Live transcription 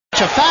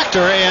much a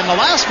factor in the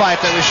last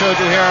fight that we showed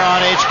you here on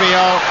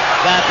HBO,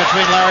 that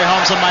between Larry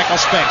Holmes and Michael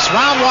Spinks.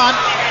 Round one,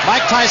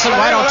 Mike Tyson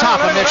right on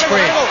top of Mitch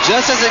Green.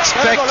 Just as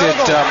expected,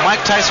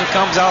 Mike Tyson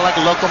comes out like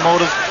a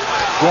locomotive,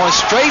 going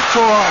straight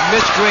for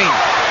Mitch Green.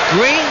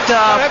 Green,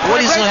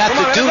 what he's going to have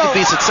to do to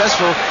be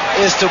successful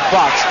is to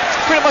box.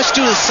 Pretty much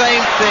do the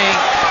same thing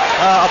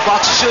a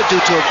boxer should do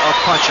to a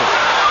puncher.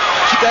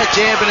 Keep that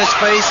jab in his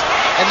face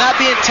and not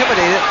be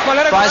intimidated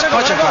by his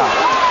punching power.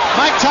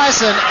 Mike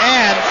Tyson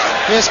and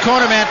his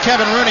cornerman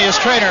Kevin Rooney, his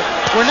trainer,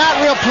 were not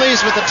real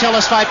pleased with the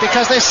Tillis fight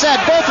because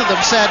both of them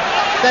said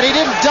that he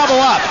didn't double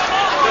up.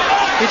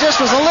 He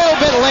just was a little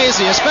bit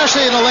lazy,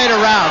 especially in the later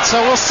rounds. So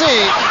we'll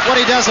see what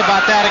he does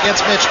about that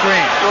against Mitch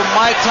Green. Well,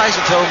 Mike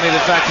Tyson told me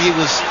the fact that he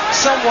was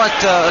somewhat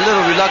a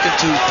little reluctant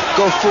to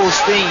go full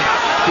steam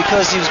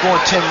because he was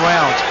going 10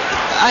 rounds.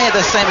 I had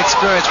the same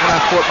experience when I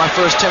fought my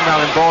first 10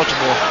 round in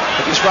Baltimore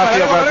against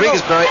Rafael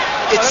Rodriguez.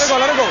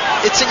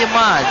 It's in your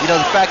mind, you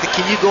know, the fact that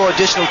can you go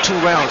additional 2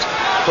 rounds.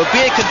 But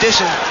being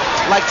conditioned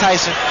like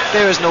Tyson,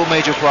 there is no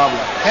major problem.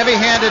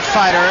 Heavy-handed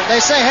fighter. They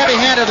say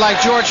heavy-handed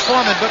like George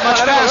Foreman, but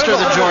much faster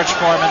than George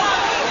Foreman.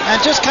 And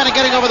just kind of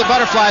getting over the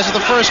butterflies of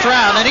the first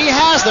round. And he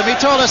has them. He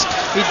told us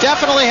he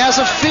definitely has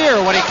a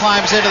fear when he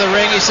climbs into the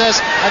ring. He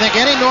says, I think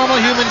any normal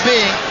human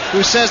being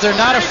who says they're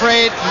not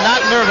afraid,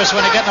 not nervous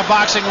when they get in a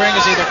boxing ring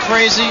is either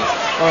crazy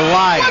or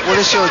lying. What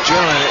is your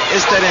adrenaline?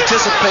 It's that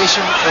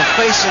anticipation of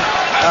facing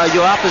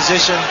your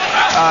opposition,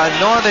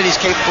 knowing that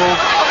he's capable,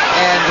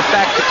 and the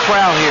fact the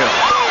crowd here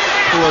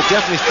who are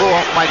definitely for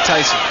Mike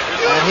Tyson.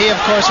 And he, of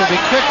course, will be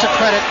quick to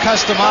credit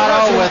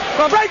Customato with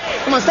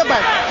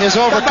his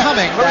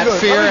overcoming that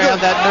fear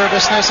and that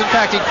nervousness. In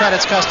fact, he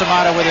credits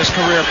Customato with his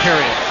career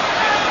period.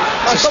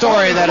 It's a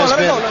story that has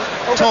been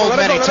told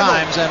many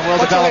times, and we'll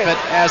develop it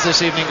as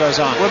this evening goes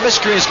on. Well, Mitch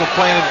Green is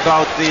complaining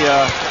about the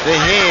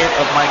head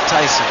of Mike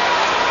Tyson.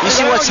 You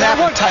see what's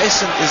happening?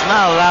 Tyson is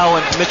not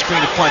allowing Mitch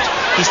Green to punch.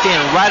 He's staying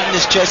right in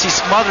his chest. He's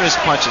smothering his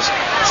punches,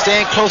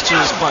 staying close to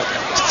his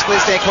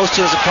staying close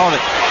to his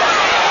opponent.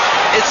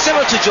 It's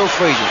similar to Joe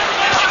Frazier.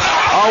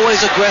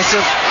 Always aggressive,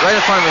 right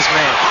in front of his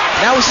man.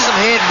 Now we see some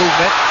head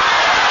movement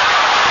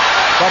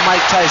by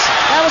Mike Tyson.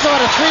 That was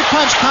about a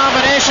 3-punch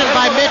combination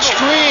by Mitch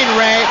Green,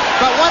 Ray.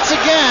 But once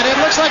again, it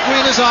looks like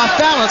Green is off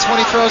balance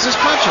when he throws his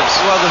punches.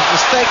 Well, the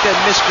mistake that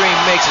Mitch Green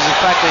makes is the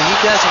fact that he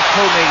doesn't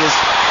coordinate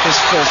his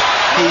fist.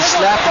 He's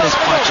slapping his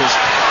punches.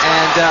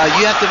 And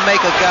you have to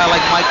make a guy like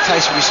Mike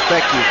Tyson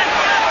respect you.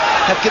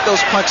 Have to get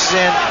those punches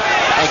in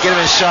and get him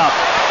in sharp.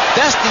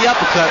 That's the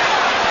uppercut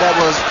that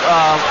was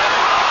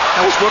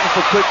working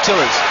for quick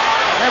Tillis.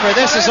 Remember,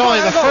 this is only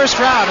the first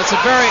round. It's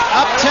a very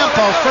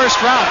up-tempo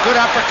first round. Good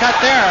uppercut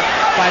there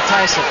by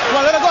Tyson.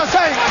 Well, let it go,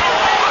 say.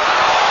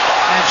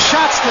 And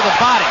shots to the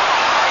body.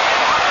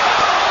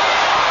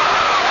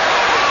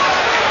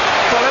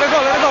 Well, let it go,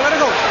 let it go, let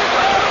it go.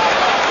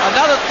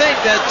 Another thing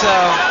that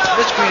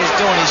Mitch Green is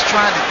doing, he's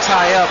trying to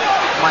tie up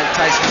Mike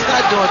Tyson. He's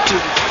not doing too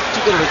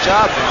good of a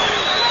job now.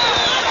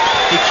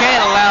 He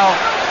can't allow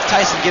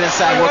Tyson to get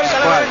inside and work his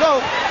body.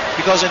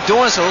 Because in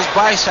doing so, those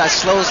body shots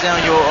slows down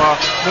your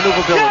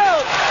maneuverability.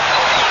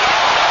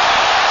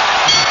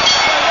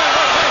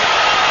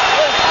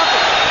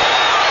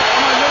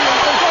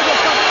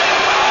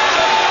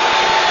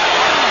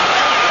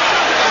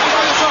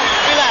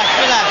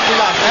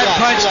 That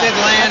punch did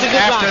land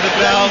after the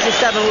bell.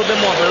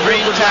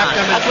 Green tapped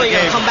him and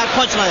forgave him. Come back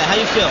punching like that. How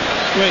you feel?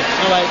 Great.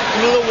 All right. A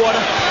little water.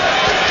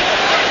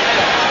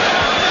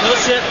 No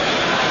shit.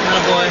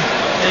 Atta boy.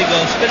 There you go.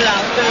 Spit it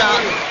out. Spit it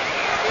out.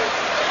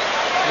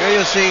 Here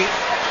you'll see,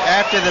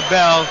 after the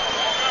bell,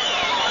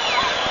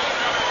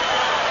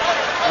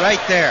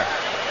 right there,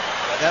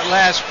 that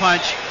last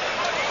punch,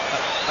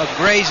 a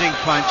grazing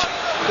punch.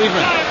 You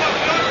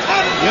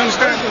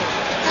understand?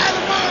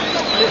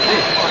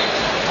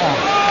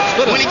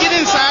 When he get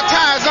inside,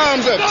 tie his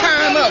arms up.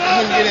 Tie him up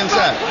when he get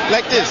inside.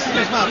 Like this.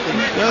 You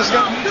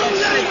understand?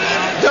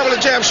 Double the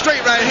jab,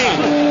 straight right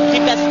hand.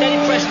 Keep that steady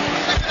pressure.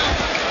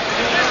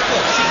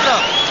 Keep it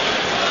up.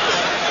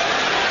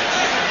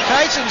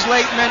 Tyson's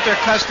late mentor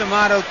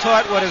Customato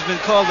taught what has been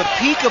called the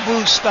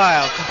peekaboo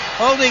style,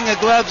 holding the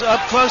gloves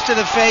up close to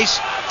the face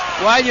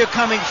while you're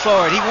coming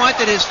forward. He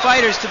wanted his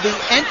fighters to be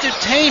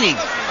entertaining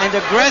and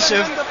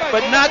aggressive,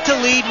 but not to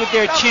lead with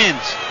their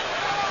chins.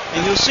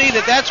 And you'll see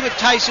that that's what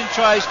Tyson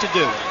tries to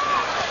do.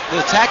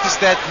 The tactics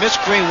that Mitch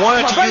Green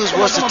wanted to use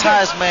was to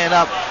tie his man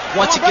up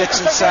once he gets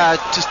inside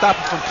to stop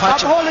him from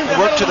punching and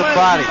work to the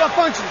body.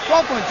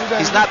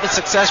 He's not been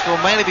successful,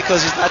 mainly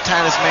because he's not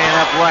tying his man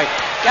up right.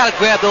 Got to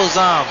grab those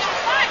arms.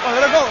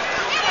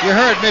 You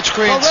heard Mitch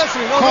Green's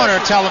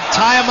corner tell him,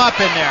 tie him up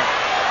in there.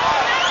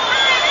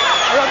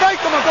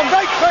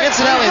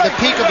 Incidentally, the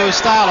peekaboo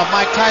style of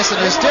Mike Tyson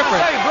is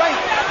different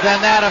than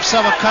that of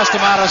some of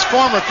Customato's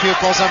former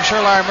pupils. I'm sure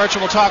Larry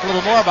Merchant will talk a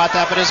little more about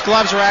that, but his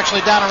gloves are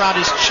actually down around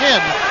his chin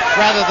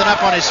rather than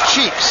up on his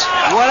cheeks.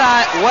 What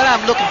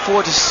I'm looking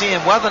forward to seeing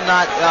whether or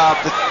not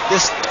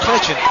this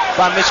clinching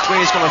by Mitch Green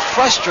is going to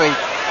frustrate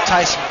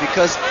Tyson,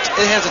 because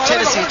it has a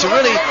tendency to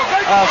really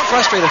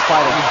frustrate a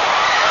fighter.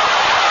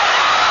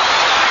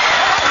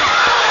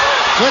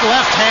 Good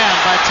left hand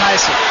by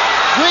Tyson.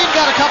 Green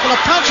got a couple of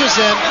punches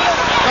in,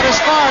 but as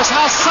far as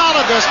how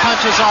solid those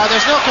punches are,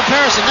 there's no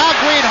comparison. Now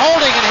Green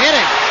holding and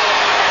hitting.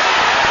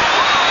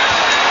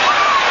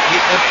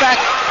 In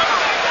fact,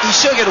 he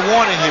should get a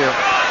warning here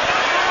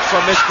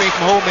from Mitch Green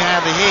from holding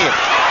behind the head.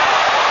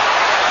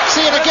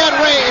 See, and again,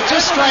 Ray, it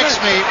just strikes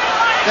me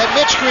that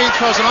Mitch Green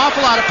throws an awful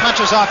lot of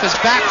punches off his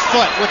back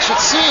foot, which it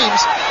seems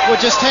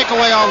would just take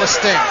away all the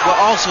sting. Well,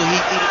 also,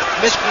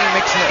 Mitch Green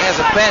has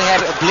a bad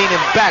habit of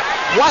leaning back.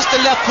 Watch the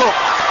left hook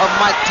of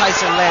Mike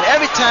Tyson land.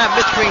 Every time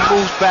Mitch Green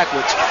moves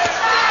backwards,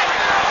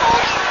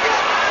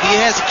 he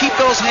has to keep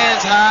those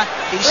hands high.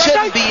 He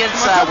shouldn't be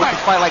inside with a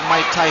fight like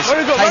Mike Tyson.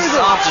 Tyson's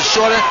arms are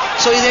shorter,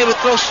 so he's able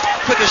to throw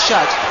quicker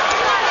shots.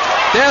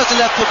 There's the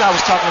left hook I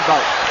was talking about.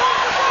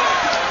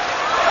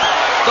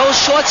 Those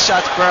short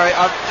shots, Barry,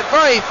 are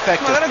very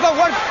effective.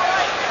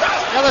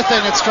 The other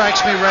thing that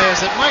strikes me, Ray, is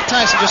that Mike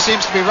Tyson just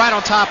seems to be right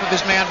on top of his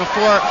man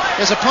before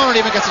his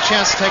opponent even gets a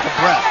chance to take a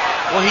breath.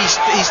 Well, he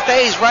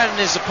stays right in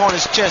his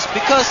opponent's chest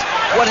because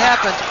what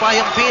happens by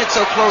him being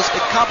so close, it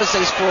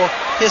compensates for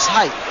his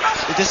height,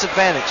 the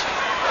disadvantage.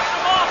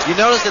 You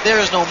notice that there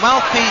is no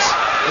mouthpiece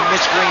in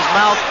Mitch Green's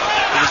mouth.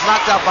 He was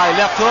knocked out by a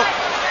left hook.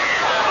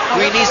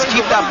 Green needs to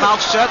keep that mouth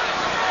shut.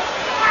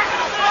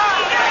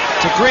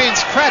 To Green's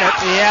credit,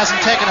 he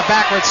hasn't taken a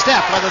backward step.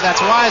 Whether that's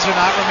wise or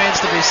not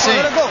remains to be seen.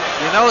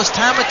 You notice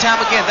time and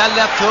time again that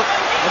left hook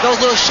and those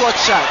little short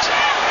shots.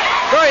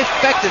 Very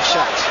effective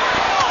shots.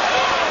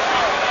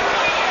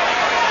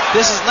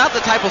 This is not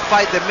the type of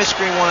fight that Mitch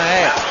Green want to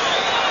have.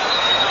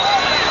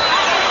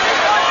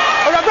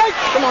 All right, break.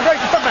 Come on, break.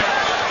 Stop back.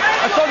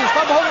 I told you,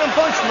 stop holding and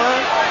punch,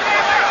 man.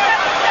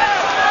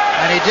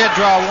 And he did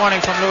draw a warning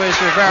from Luis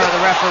Rivera,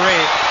 the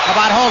referee,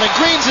 about holding.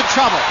 Green's in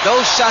trouble.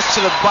 Those shots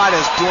to the body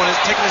is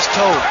taking his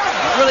toll.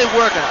 He's really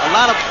working. A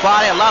lot of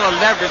body, a lot of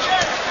leverage.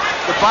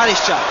 The body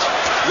shots.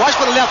 Watch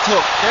for the left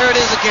hook. There it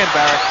is again,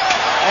 Barry.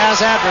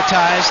 As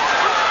advertised,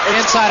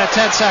 inside of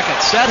 10 seconds.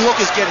 That hook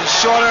is getting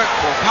shorter,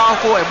 more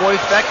powerful, and more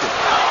effective.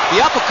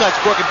 The uppercut's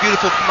working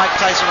beautiful for Mike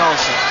Tyson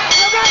also.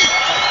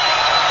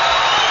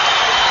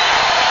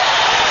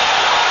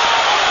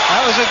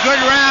 That was a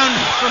good round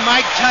for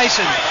Mike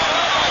Tyson.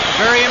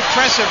 Very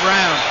impressive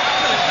round.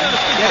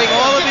 Getting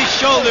all of his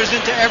shoulders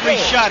into every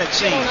shot, it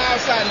seems. On the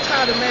outside and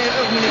tie the man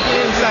up when you get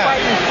inside.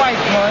 Fight,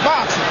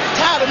 boxing.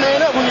 Tie the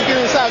man up when you get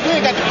inside. You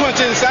ain't got to punch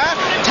inside.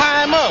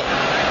 Tie him up.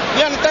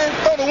 You understand?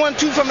 Throw the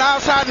 1-2 from the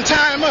outside and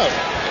tie him up.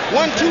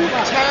 1-2,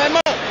 tie him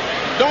up.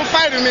 Don't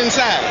fight him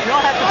inside. You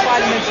don't have to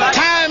fight him inside.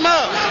 Tie him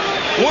up.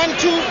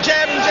 1-2,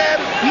 jab and jab.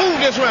 Move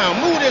this round.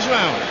 Move this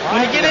round.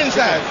 When you get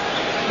inside.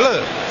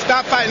 Blood.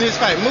 Stop fighting his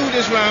fight. Move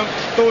this round.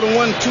 Throw the 1-2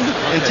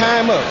 and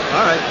tie him up.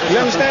 All right. You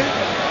understand?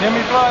 Hear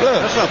me, Blood?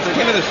 Blood.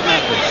 Give me the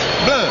snap.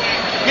 Blood.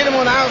 Get him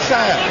on the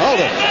outside.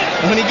 Hold it.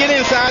 When he get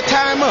inside,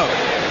 tie him up.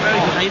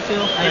 How you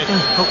feel?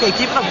 Okay,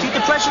 keep it up. Keep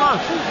the pressure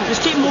on.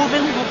 Just keep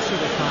moving.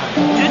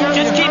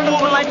 Just keep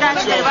moving like that.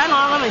 Stay right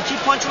on him and keep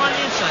punching on the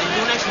inside.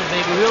 You're doing excellent,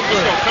 baby. Real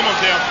good. Come on,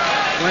 Tim.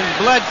 When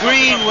Blood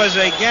Green was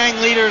a gang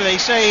leader, they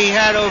say he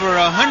had over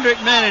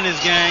 100 men in his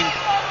gang.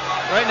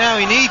 Right now,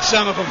 he needs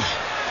some of them.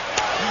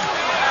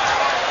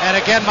 And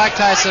again, Mike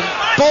Tyson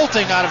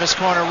bolting out of his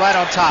corner right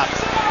on top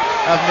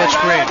of Mitch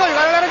Green.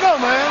 Let it go,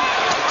 man.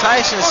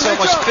 Tyson is so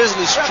much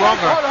physically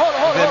stronger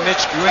than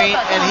Mitch Green,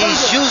 and he's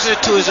using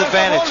it to his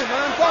advantage.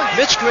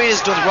 Mitch Green is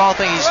doing the wrong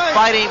thing. He's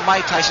fighting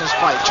Mike Tyson's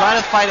fight, trying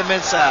to fight him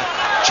inside,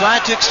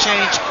 trying to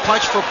exchange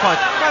punch for punch.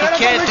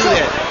 He can't do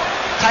that.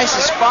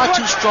 Tyson's far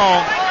too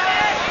strong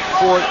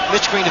for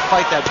Mitch Green to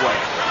fight that way.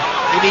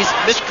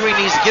 Mitch Green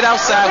needs to get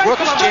outside, work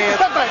his jab,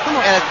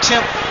 and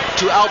attempt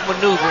to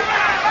outmaneuver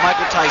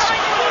Michael Tyson.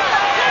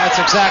 That's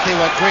exactly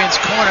what Green's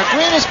corner.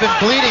 Green has been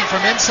bleeding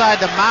from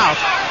inside the mouth,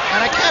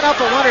 and I can't help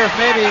but wonder if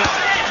maybe he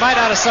might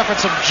not have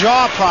suffered some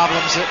jaw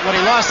problems when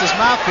he lost his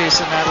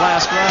mouthpiece in that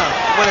last round.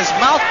 When his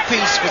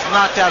mouthpiece was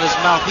knocked out of his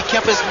mouth, he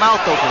kept his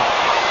mouth open.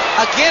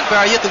 Again,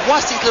 Barry, you have to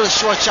watch these little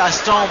short shots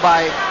thrown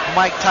by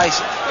Mike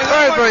Tyson.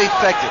 Very, very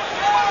effective.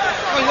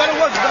 You gotta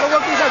work. You gotta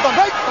work inside.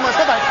 Come on,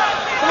 step back.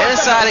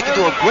 Inside, it can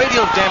do a great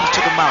deal of damage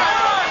to the mouth.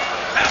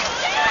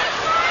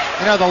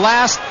 You know, the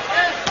last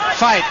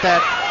fight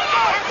that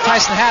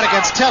Tyson had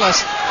against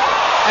Tillis,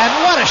 and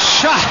what a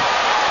shot.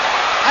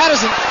 That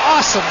is an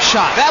awesome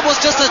shot. That was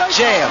just a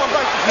jab.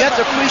 You have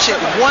to appreciate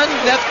one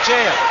left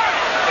jab,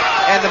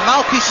 and the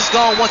mouthpiece is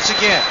gone once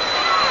again.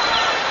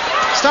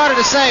 Started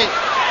to say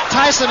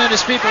Tyson and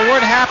his people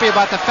weren't happy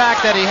about the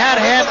fact that he had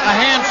a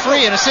hand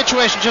free in a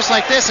situation just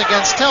like this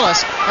against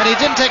Tillis, and he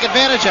didn't take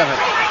advantage of it.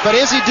 But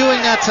is he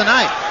doing that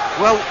tonight?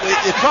 Well,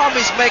 the problem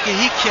he's making,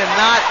 he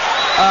cannot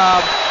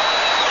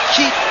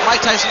keep Mike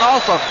Tyson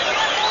off of him.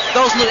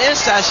 Those little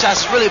inside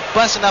shots is really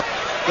busting up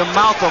the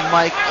mouth of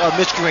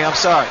Mitch Green. I'm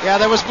sorry. Yeah,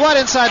 there was blood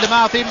inside the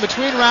mouth even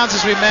between rounds,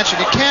 as we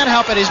mentioned. He can't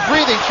help it. He's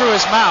breathing through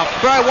his mouth.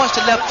 Barry wants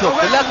the left hook.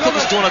 The left hook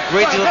is doing a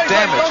great deal of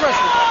damage.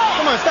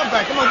 Come on, step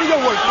back. Come on, do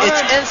your work. Its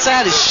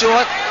inside is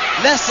short,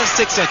 less than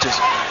 6 inches.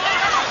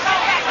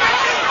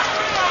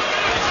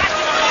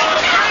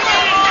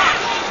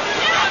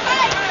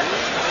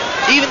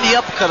 Even the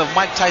uppercut of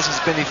Mike Tyson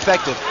has been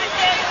effective.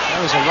 That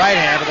was a right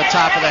hand to the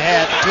top of the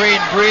head. Green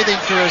breathing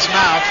through his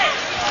mouth.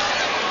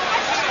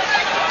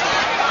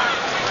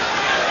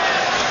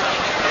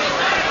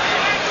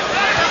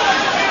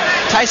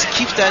 Tyson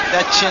keeps that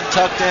chin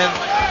tucked in,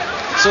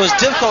 so it's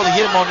difficult to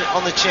hit him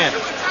on the chin.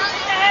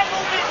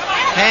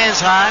 Hands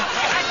high.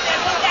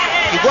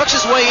 He works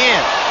his way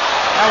in.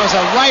 That was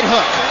a right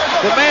hook.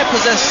 The man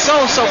possesses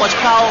so much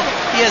power.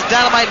 He has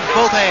dynamite in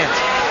both hands.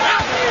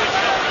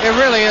 It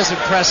really is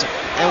impressive.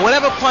 And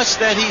whatever punch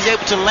that he's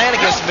able to land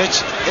against Mitch,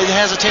 it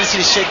has a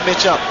tendency to shake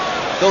Mitch up.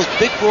 Those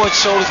big broad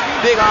shoulders,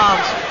 big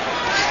arms.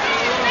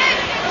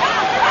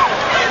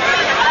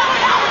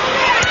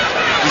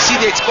 You see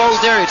the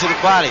exposed area to the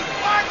body.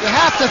 You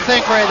have to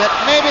think, Ray, that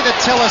maybe the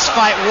Tillis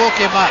fight woke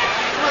him up.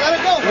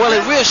 Well,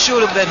 it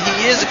reassured him that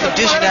he is a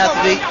conditioned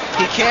athlete.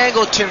 He can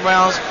go 10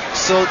 rounds,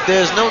 so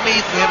there's no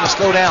need for him to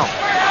slow down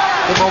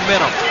the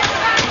momentum.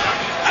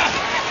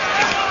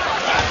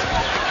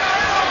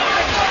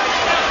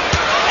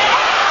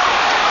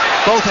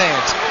 Both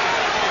hands.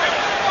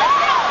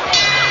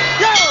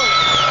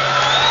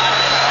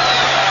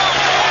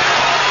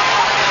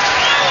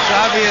 It's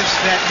obvious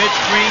that Mitch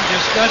Green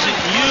just doesn't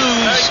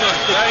use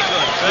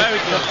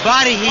the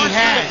body he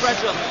has.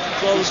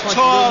 He's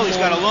tall, he's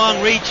got a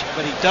long reach,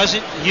 but he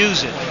doesn't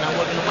use it. He's not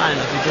working the body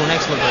enough. He's doing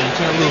excellent, but you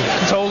can't lose.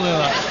 He's holding it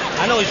up.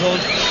 I know he's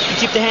holding. You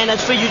keep the hand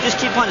that's free, you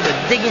just keep hunting. But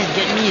dig in,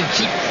 get mean.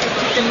 Keep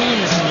the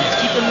meanness in there.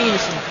 Keep the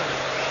meanness in there.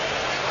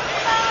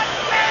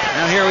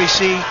 Now here we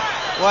see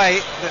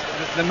why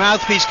the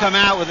mouthpiece come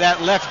out with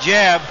that left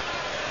jab,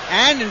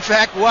 and in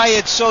fact why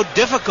it's so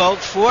difficult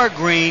for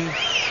Green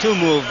to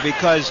move,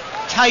 because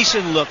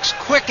Tyson looks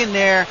quick in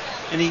there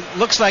and he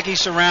looks like he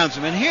surrounds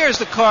him. And here's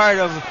the card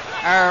of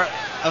our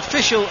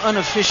official,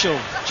 unofficial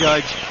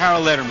judge,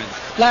 Harold Letterman.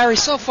 Larry,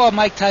 so far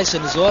Mike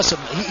Tyson is awesome.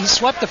 He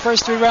swept the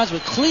first 3 rounds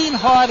with clean,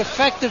 hard,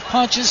 effective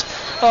punches.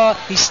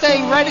 He's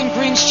staying right in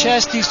Green's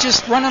chest. He's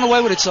just running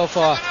away with it so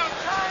far.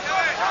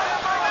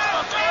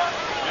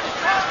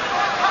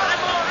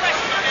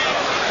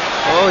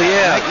 Oh,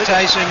 yeah. Mike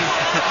Tyson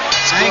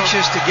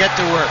anxious to get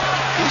to work.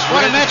 I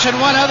want to mention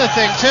one other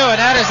thing, too, and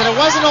that is that it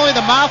wasn't only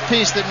the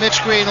mouthpiece that Mitch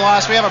Green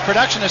lost. We have a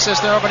production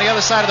assistant over on the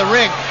other side of the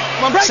ring.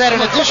 Said in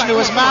addition to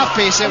his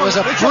mouthpiece, it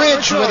was a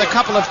bridge with a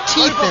couple of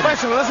teeth in it.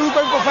 Let's move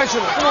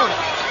professional. Come on.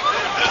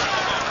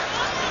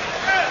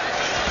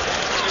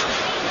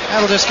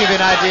 That'll just give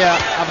you an idea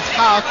of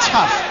how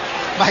tough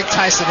Mike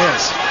Tyson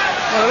is.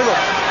 Let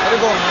it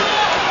go.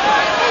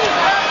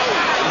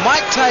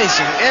 Mike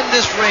Tyson, in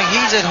this ring,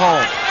 he's at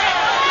home.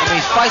 I mean,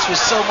 he fights with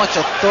so much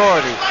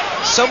authority,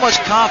 so much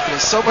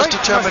confidence, so much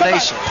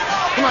determination.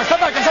 Come on,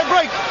 step back. I said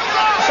break.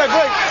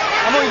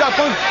 I know you got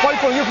 5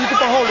 for you if you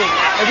keep on holding.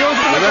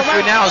 The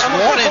referee now is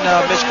warning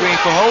Mitch Green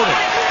for holding.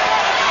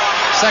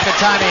 Second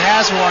time he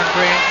has warned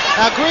Green.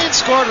 Now, Green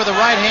scored with the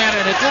right hand,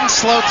 and it didn't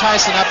slow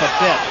Tyson up a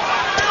bit.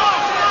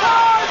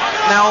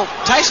 Now,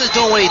 Tyson's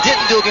doing what he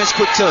didn't do against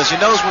Quick Tillis.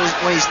 You notice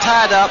when he's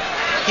tied up,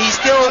 he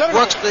still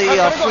works the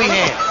free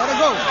hand.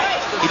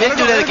 He didn't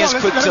do that against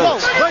Quick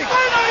Tillis.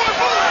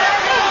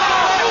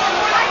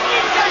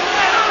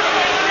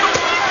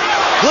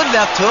 Good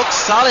left hook,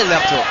 solid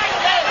left hook.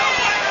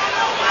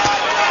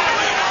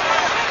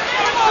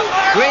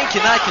 Green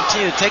cannot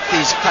continue to take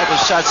these type of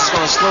shots. It's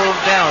going to slow him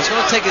down. It's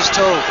going to take his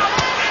toll.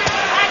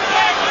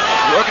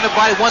 Working the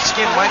body once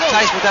again, Mike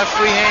Tyson with that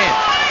free hand.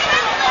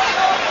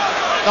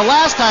 The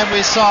last time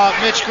we saw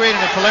Mitch Green in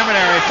a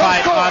preliminary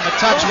fight on the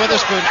Tubbs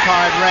Witherspoon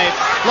card, Ray,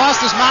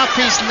 lost his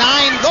mouthpiece 9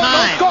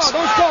 times. Don't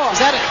score. Is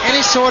that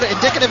any sort of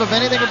indicative of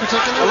anything in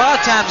particular? A lot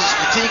of times it's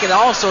fatigue, and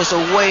also it's a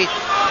way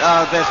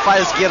that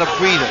fighters get a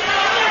breather.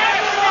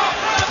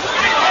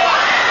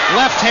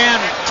 Left hand,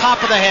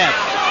 top of the head.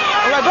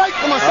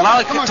 A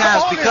lot of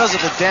times, because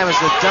of the damage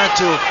that's done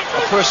to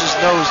a person's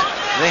nose,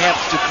 they have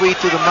to breathe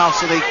through the mouth,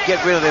 so they get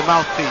rid of their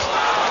mouthpiece.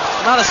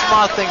 Not a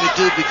smart thing to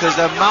do, because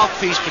that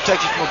mouthpiece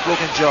protects you from a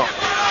broken jaw.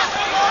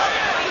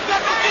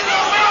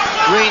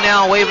 Green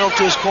now waving over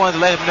to his corner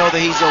to let him know that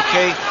he's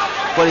okay,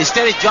 but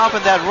instead he's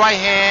dropping that right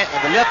hand,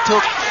 and the left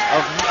hook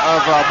of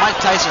Mike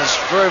Tyson is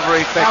very,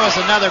 very effective. That was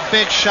another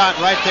big shot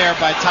right there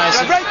by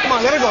Tyson. Come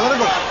on, let it go.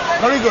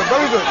 Very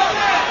good.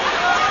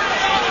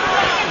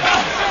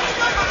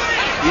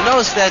 You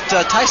notice that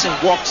Tyson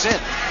walks in,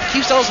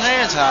 keeps those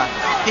hands high.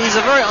 He's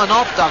a very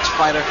unorthodox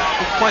fighter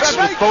who punches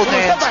with both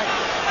hands,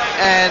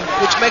 and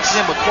which makes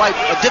him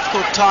a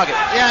difficult target.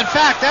 Yeah, in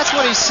fact, that's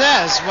what he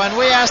says. When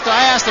I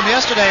asked him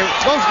yesterday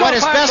what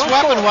his best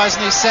weapon was,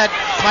 and he said,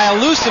 my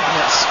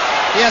elusiveness.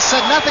 He has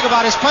said nothing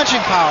about his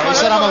punching power. He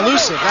said, I'm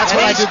elusive. That's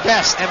what I do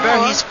best. And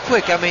he's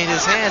quick. I mean,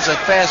 his hands are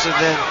faster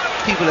than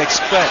people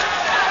expect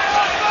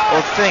or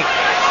think.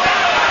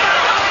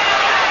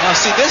 Now,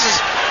 see, this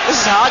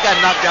is how I got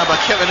knocked down by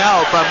Kevin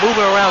Howard, by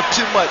moving around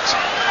too much.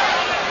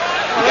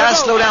 You got to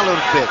slow down a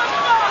little bit.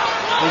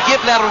 When you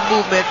get lateral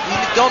movement, you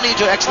don't need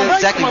to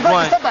exactly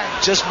run.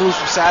 Just move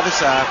from side to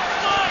side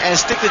and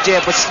stick the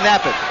jab, but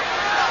snap it.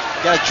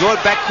 You got to draw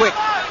it back quick.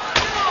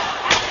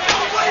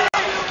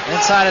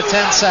 Inside of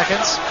 10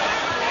 seconds.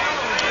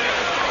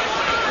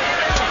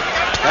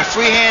 That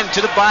free hand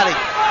to the body.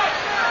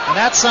 And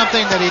that's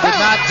something that he did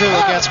not do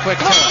against Quick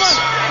Tillis.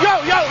 Yo.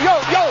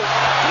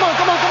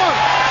 Come on,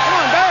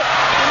 dad.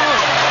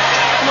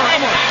 Come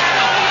on.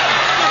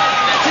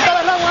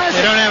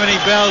 They don't have any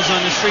bells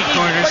on the street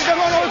corners.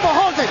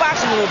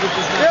 Box him a little bit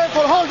this time. Yeah,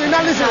 for holding.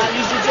 Now listen.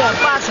 Use your jab.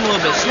 Box him a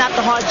little bit. Snap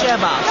the hard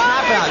jab out.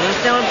 Snap it out. You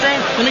understand what I'm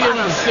saying? Let me get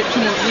around. Sit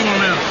 2 more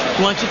now.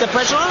 You want to keep the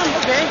pressure on?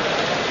 Okay.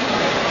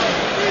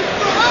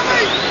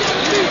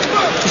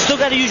 You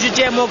still got to use your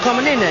jab more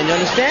coming in then. You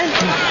understand?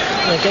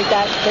 Yeah, take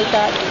that.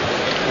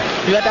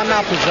 You got that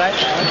mouthpiece, right?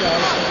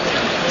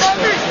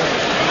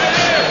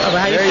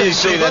 There you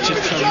see, that's a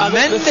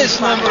tremendous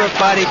number of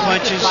body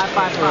punches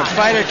for a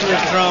fighter to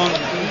have thrown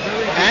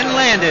and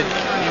landed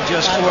in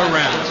just 4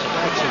 rounds.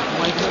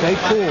 Stay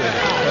cool.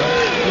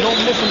 You don't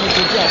miss him with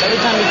your jab. Every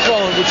time you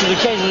throw, which is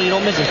occasionally, you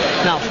don't miss him.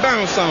 Now,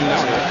 bounce some now.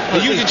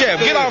 Use your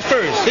jab. Get off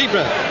first. Deep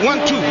breath.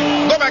 1,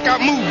 2. Go back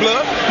out. Move,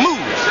 blood. Move.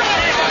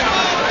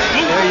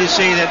 There you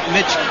see that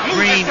Mitch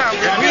Green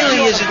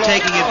really isn't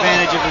taking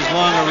advantage of his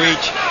longer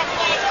reach,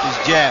 his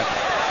jab.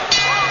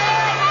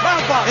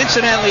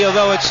 Incidentally,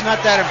 although it's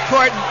not that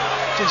important,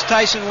 since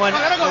Tyson won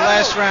the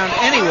last round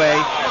anyway,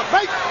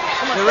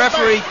 the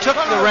referee took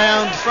the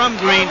round from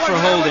Green for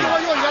holding.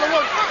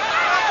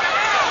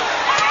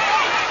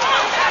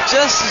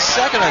 Just a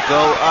second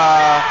ago,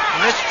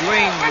 Mitch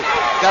Green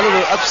got a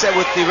little upset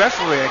with the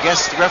referee. I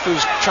guess the referee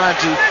was trying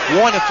to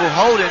warn him for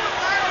holding,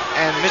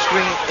 and Mitch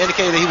Green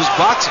indicated that he was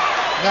boxing.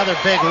 Another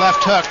big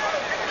left hook.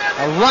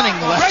 A running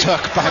left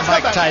hook by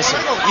Mike Tyson.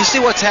 You see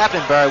what's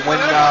happening, Barry, when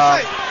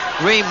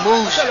Green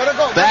moves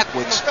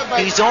backwards,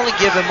 he's only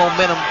giving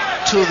momentum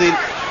to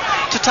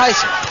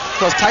Tyson,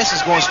 because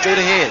Tyson's going straight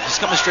ahead. He's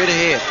coming straight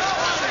ahead.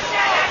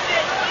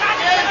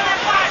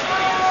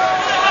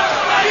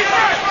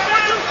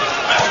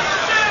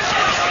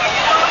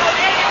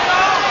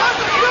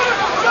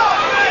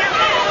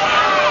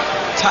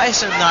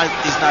 Tyson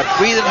is not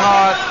breathing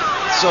hard,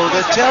 so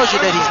that tells you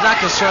that he's not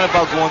concerned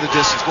about going the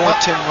distance, going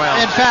 10 rounds.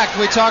 In fact,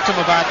 we talked to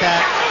him about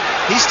that.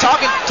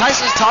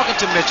 Tyson's talking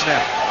to Mitch now.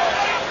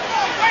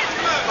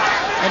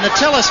 In the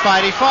Tillis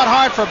fight, he fought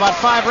hard for about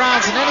 5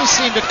 rounds, and then he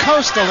seemed to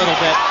coast a little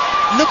bit.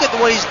 Look at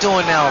what he's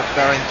doing now,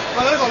 Barry.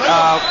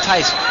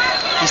 Tyson.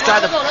 He's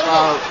starting to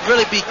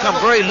really become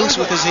very loose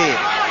with his head.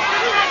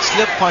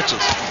 Slip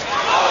punches.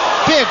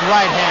 Big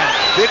right hand.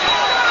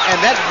 And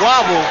that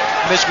wobbled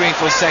Mitch Green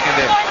for a second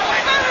there.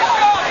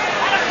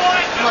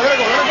 Let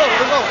it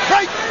go.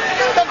 Break.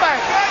 Step back.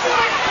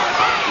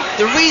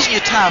 The reason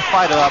you tie a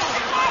fighter up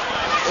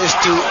is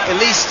to at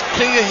least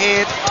clear your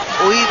head,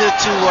 or either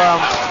to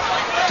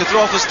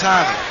throw off his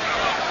timing.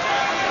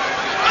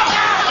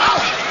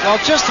 Well,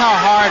 just how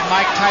hard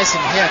Mike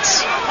Tyson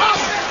hits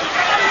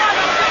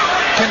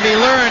can be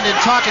learned in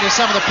talking to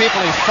some of the people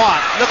he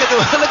fought. Look at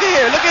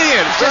here.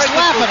 Just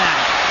laughing at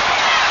him.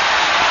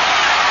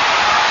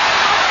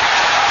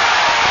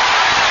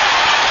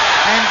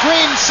 And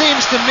Green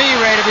seems to me,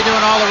 Ray, to be doing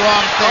all the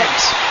wrong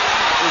things.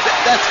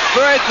 That's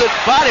very good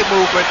body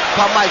movement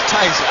by Mike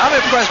Tyson. I'm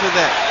impressed with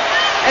that.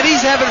 And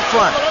he's having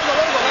fun.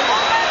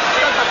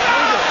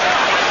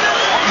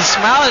 He's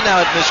smiling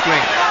now at Mitch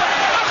Green.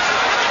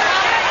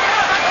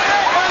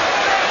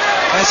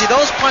 And see,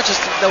 those punches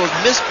that was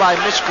missed by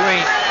Mitch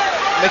Green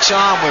makes your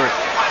arm weary.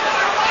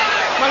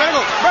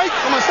 Break.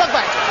 I'm gonna step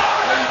back.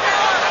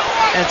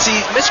 And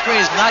see, Mitch Green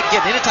is not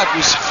getting any type of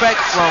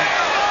respect from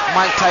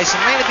Mike Tyson,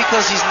 mainly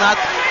because he's not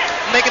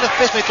making a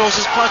fist when he throws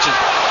his punches.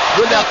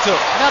 Good left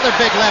hook. Another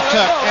big left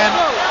hook. And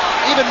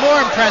even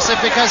more impressive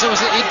because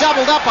he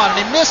doubled up on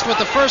it. He missed with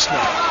the first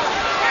one.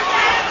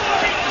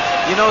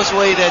 You notice the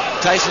way that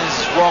Tyson is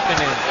walking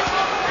in,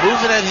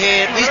 moving that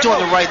head. He's doing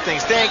the right thing,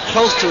 staying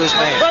close to his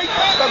man.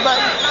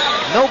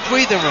 No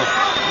breathing room,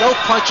 no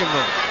punching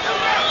room.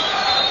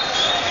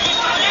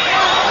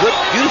 Good,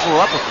 beautiful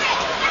uppercut.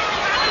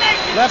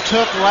 Left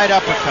hook, right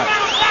uppercut.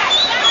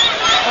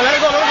 Let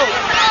it go.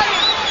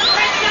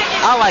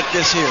 I like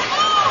this here,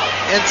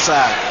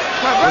 inside,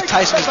 what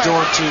Tyson's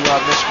doing to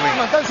Mitch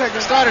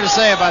Green. Started to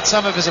say about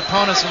some of his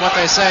opponents and what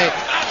they say.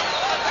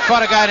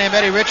 Fought a guy named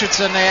Eddie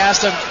Richardson. They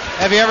asked him,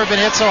 have you ever been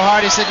hit so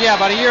hard? He said, yeah,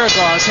 about a year ago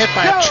I was hit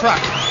by a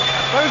truck.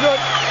 Very good.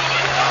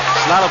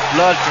 There's a lot of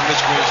blood from Mitch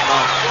Green's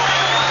mouth.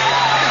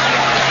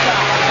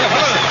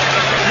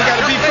 You got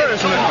to be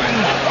first, man.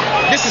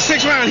 This is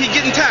 6th round. He's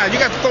getting tired.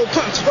 You got to throw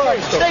punch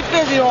first. Stay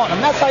busy on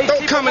him. That's how you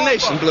throw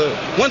combination, blood.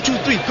 1, 2,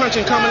 3. Punch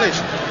in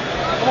combination.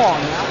 Come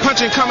on now.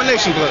 Punch in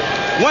combination, blood.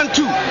 1,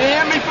 2. You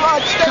hear me,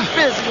 blood? Stay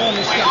busy on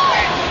this guy.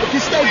 If you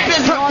stay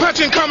busy on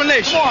punch in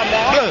combination. Come on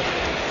now. Blood.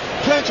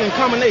 Punch in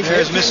combination.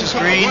 There's Mrs.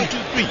 Green. 1,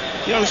 2, 3.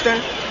 You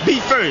understand? Be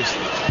first.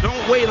 Don't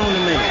wait on the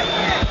man.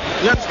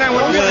 You understand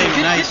what I'm saying?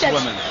 Really nice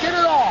woman. Get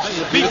it off.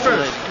 Be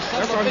first.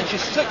 That's what makes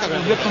you sick of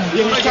him. Yeah,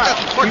 he's tired.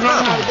 You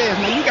running out of gas,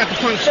 man. You got the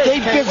punch.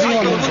 Stay busy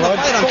on him, blood.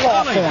 Go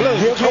off on him.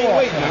 Blood, can't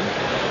wait, man.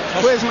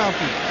 Where's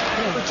mouthpiece?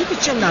 Keep your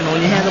chin down on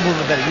your hand a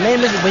little better. Your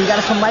name is it, but you got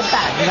to come right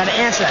back. You got to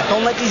answer that.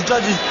 Don't let these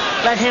judges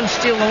let him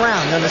steal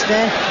around. You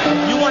understand?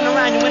 You win a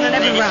round, you win in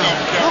every round.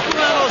 Look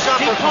around those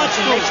uppercuts. Keep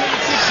punching. Make sure you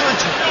keep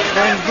punching.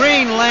 When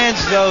Green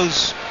lands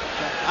those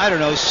I don't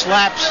know,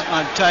 slaps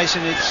on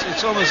Tyson.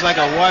 It's almost like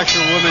a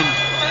washerwoman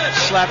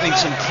slapping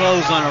some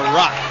clothes on a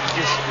rock.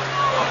 Just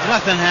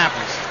nothing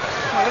happens.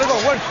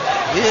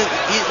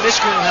 Mitch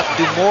Green will have to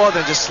do more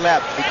than just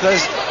slap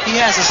because he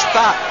has to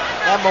stop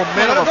that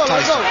momentum of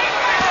Tyson.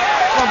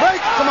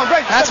 Come on,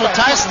 break. That's what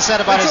Tyson said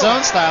about his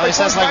own style. He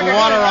says like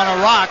water on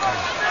a rock,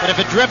 but if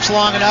it drips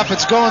long enough,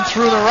 it's going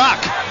through the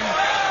rock.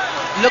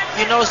 Look,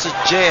 you notice the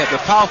jab, the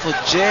powerful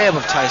jab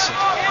of Tyson.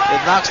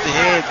 It knocks the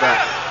head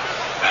back.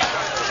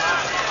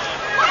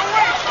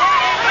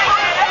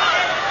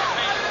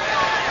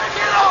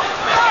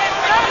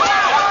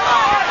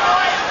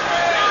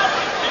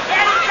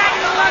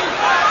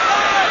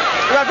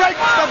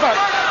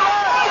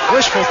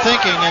 Wishful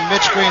thinking in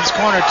Mitch Green's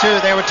corner, too.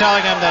 They were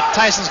telling him that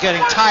Tyson's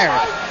getting tired.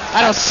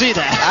 I don't see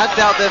that. I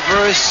doubt that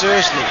very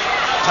seriously.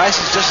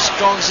 Tyson's just as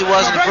strong as he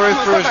was in the very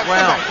first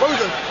round.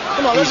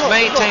 He's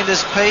maintained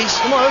this pace.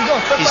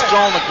 He's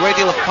thrown a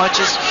great deal of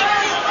punches,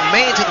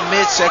 mainly to the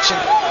midsection.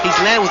 He's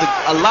landed with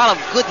a lot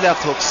of good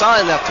left hooks,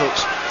 solid left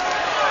hooks.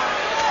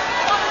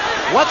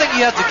 One thing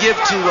you have to give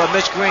to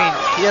Mitch Green,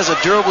 he has a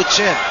durable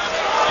chin.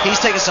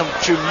 He's taken some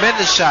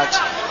tremendous shots,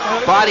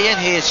 body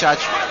and head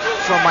shots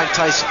from Mike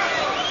Tyson.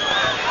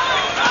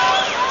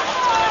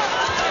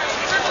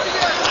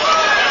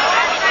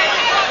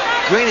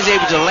 Green is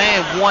able to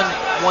land one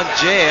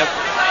jab,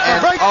 and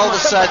all of a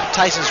sudden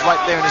Tyson's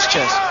right there in his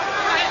chest.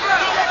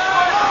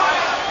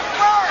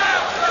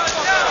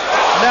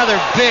 Another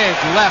big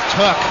left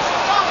hook.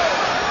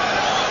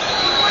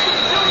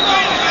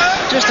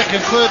 Just to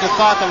conclude the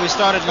thought that we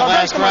started in the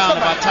last round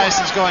about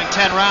Tyson's going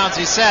 10 rounds,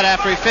 he said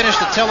after he finished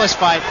the Tillis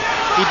fight,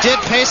 he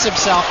did pace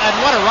himself, and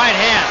what a right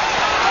hand.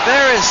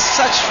 There is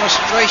such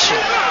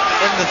frustration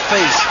in the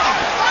face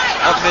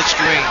of Mitch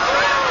Green.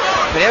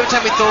 But every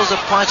time he throws a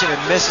punch and it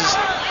misses,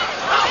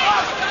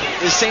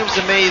 it seems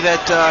to me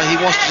that he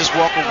wants to just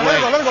walk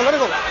away. Let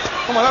it go.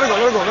 Come on, let it go.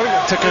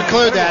 To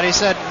conclude that, he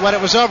said when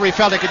it was over, he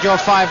felt he could go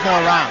 5 more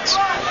rounds.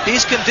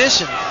 He's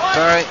conditioned,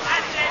 Barry.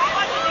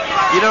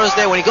 You notice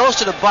that when he goes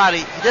to the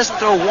body, he doesn't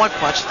throw one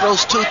punch, he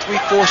throws 2, 3,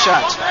 4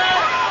 shots.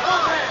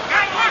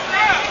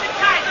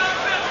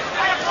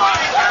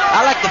 I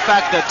like the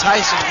fact that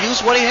Tyson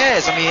used what he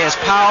has. I mean, he has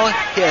power,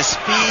 he has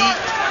speed,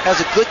 has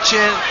a good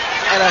chin,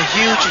 and a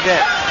huge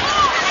neck.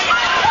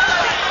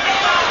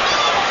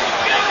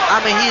 I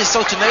mean, he is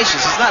so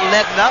tenacious. He's not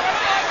letting up.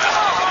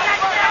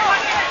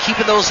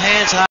 Keeping those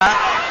hands high.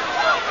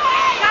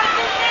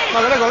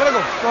 Come on, let it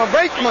go. Come on,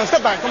 break. Come on,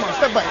 step back.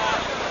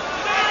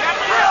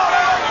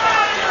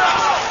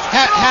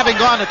 Having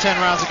gone to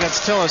 10 rounds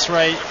against Tillis,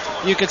 Ray,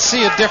 you could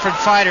see a different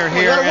fighter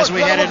here as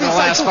we head into the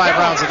last 5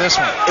 rounds of this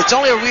one. It's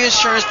only a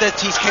reassurance that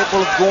he's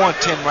capable of going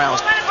 10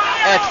 rounds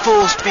at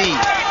full speed.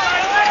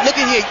 Look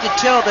at here, you can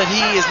tell that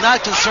he is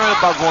not concerned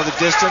about going the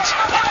distance,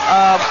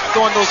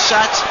 throwing those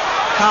shots,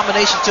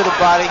 combination to the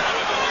body.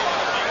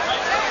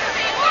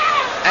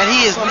 And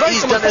he's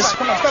done this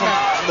from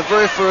the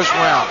very first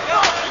round.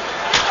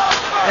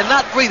 And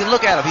not breathing,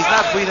 look at him, he's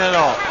not breathing at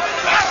all.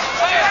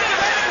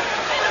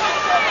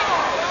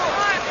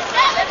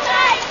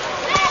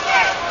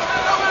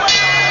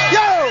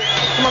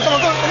 Come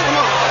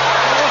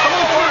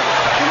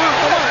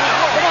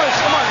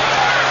on.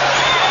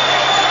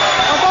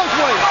 Both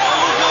ways.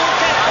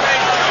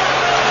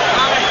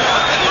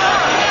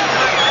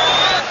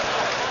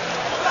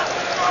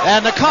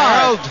 And the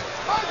card.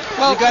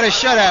 Well, you got a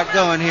shutout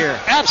going here.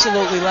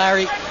 Absolutely,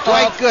 Larry.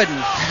 Dwight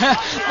Gooden.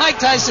 Mike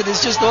Tyson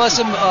is just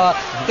awesome.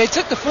 They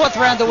took the 4th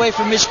round away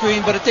from Mitch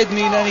Green, but it didn't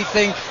mean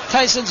anything.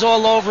 Tyson's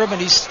all over him, and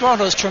he's throwing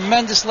those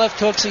tremendous left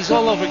hooks. He's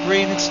all over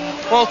Green. It's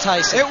all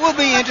Tyson. It will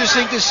be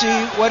interesting to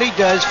see what he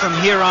does from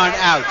here on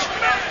out.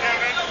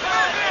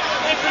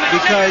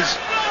 Because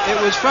it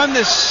was from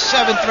the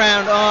 7th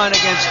round on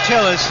against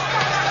Tillis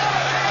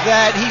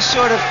that he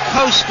sort of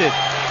coasted.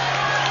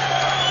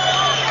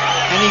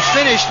 And he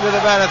finished with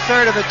about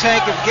 1/3 of a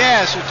tank of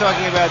gas. We're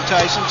talking about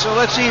Tyson. So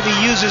let's see if he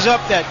uses up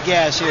that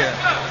gas here.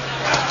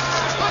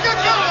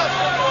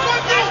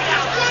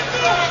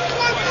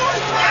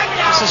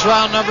 This is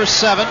round number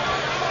 7.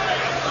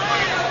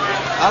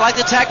 I like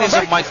the tactics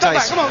of Mike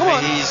Tyson.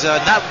 He's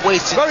not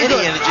wasting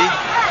any energy.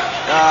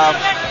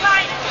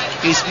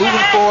 He's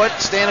moving forward,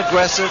 staying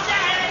aggressive,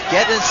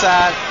 getting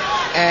inside,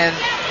 and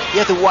you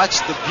have to watch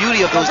the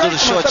beauty of those little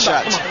short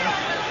shots.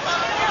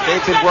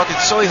 They've been working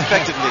so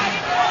effectively.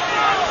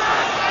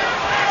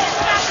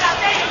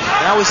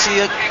 Now we see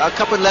a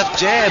couple left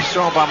jabs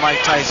thrown by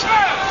Mike Tyson.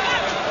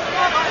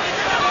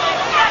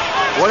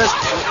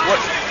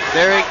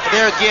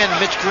 There again,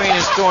 Mitch Green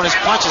is throwing his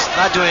punches,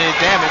 not doing any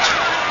damage.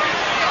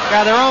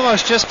 Yeah, they're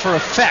almost just for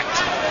effect.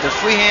 The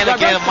free hand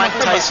again of Mike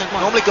Tyson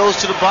normally goes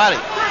to the body.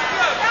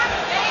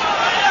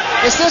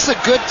 Is this a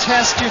good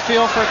test, you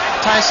feel, for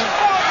Tyson?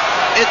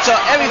 It's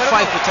every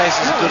fight for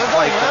Tyson is a good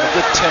fight, a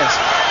good test.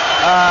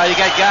 You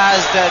got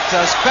guys that,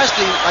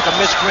 especially like a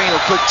Mitch Green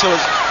or Quick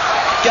Tillis,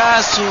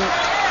 guys who,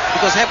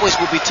 because heavyweights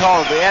will be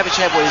taller, the average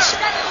heavyweight is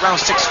around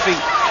 6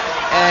 feet,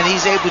 and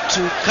he's able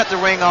to cut the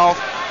ring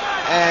off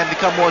and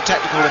become more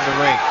tactical in the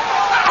ring.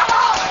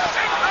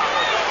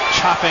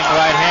 chopping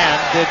right hand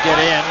did get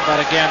in,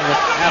 but again with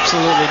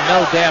absolutely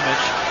no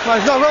damage. Come on,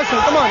 it's not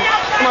wrestling. Come on.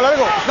 Come on, let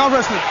it go. It's not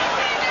wrestling.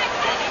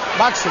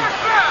 Boxing.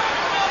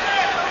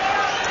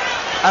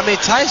 I mean,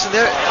 Tyson,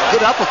 they're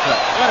good uppercut.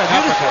 What an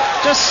uppercut.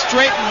 Just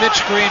straighten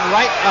Mitch Green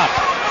right up.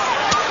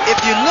 If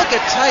you look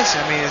at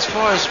Tyson, I mean, as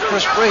far as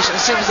perspiration,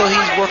 it seems as though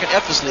he's working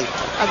effortlessly.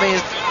 I mean,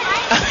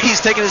 he's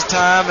taking his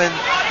time and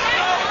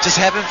just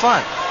having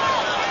fun.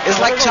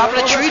 It's like chopping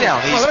a tree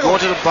down. He's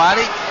going to the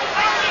body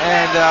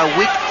and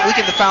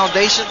weaken the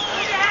foundation,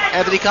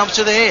 and then he comes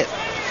to the head.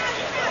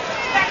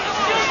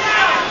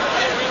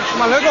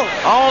 Come on, let go.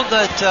 All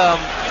that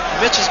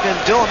Mitch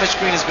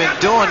Green has been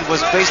doing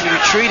was basically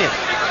retreating.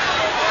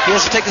 He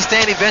has to take the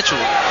stand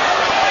eventually.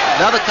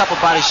 Another couple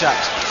body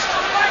shots.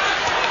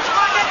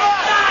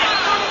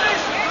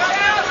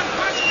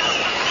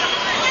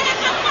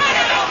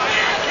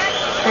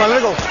 Come on,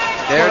 let it go.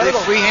 There's the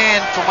free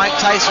hand for Mike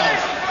Tyson.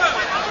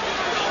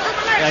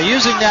 Yeah,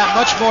 using that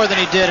much more than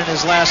he did in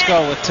his last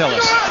go with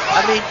Tillis.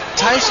 I mean,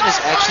 Tyson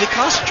is actually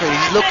concentrating.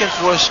 He's looking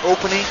for his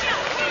opening.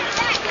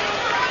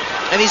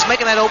 And he's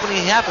making that opening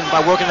happen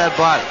by working that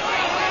body.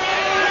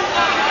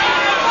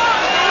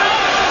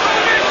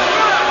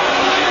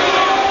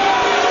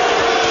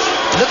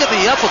 Look at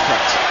the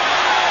uppercuts.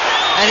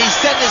 And he's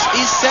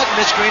setting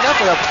Mitch Green up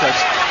with uppercuts.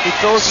 He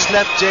throws his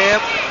left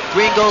jab,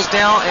 Green goes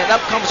down, and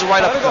up comes the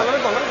right uppercut.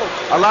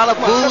 A lot of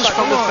boos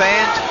from the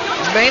fans,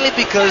 mainly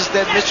because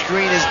that Mitch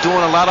Green is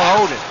doing a lot of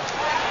holding.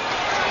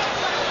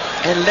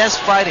 And less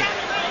fighting.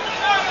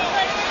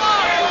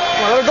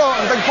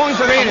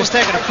 Green is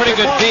taking a pretty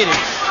good beating.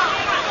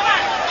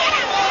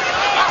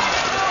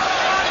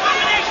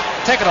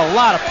 Taking a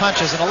lot of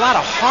punches and a lot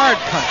of hard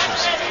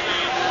punches.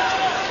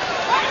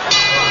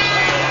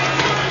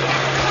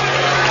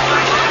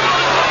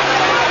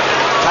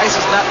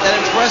 Tyson's not that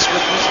impressed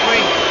with Mitch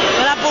Green.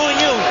 They're not booing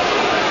you.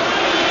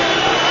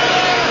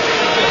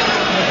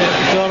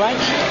 You all right?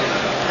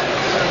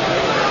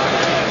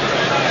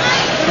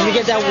 Let me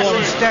get that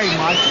water. Stay,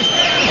 Mike.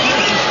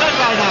 Stay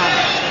right now.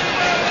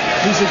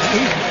 He's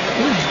stay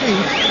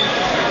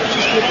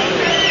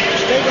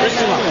right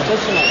Listen up.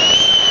 Listen up.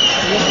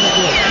 Listen to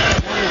this.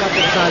 I got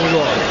this guy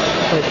wrong.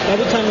 But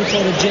every time you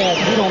throw the jab,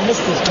 you don't miss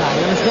this guy.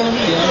 You understand?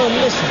 You don't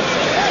miss him.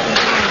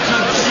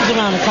 Sit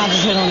around and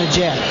concentrate on the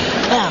jab.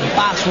 Bam,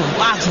 box him,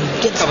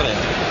 get over there.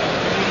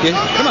 Yeah,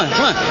 come on.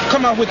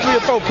 Come out with 3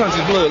 or 4 punches,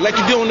 blood, like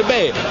you do on the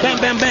bag.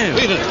 Bam, bam, bam.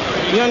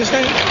 You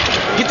understand?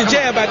 Get the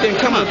jab out there and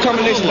come with a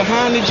combination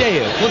behind the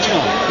jab. What's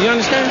wrong? You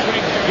understand?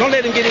 Don't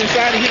let him get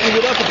inside and hit you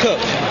with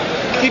uppercuts.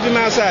 Keep him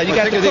outside. You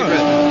got to get him.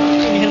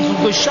 You hit him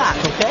some good shots,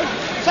 okay?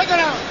 Take it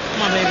out.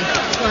 Come on, baby.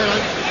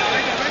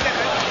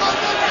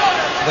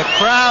 The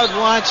crowd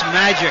wants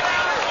magic.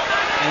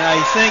 And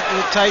I think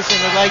that Tyson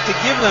would like to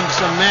give them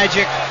some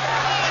magic,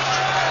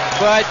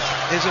 but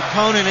his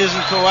opponent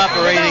isn't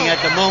cooperating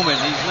at the moment.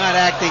 He's not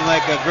acting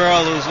like a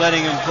girl who's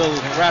letting him pull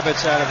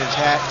rabbits out of his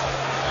hat.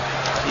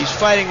 He's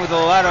fighting with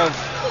a lot of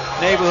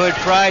neighborhood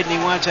pride, and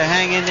he wants to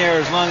hang in there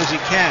as long as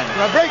he can.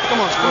 Break, come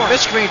on.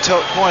 Mitch Green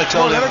told him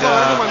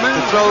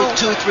to throw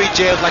 2-3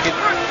 jabs like he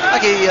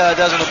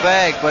does in the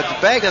bag, but the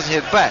bag doesn't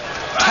hit back.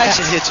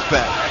 Tyson hits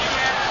back.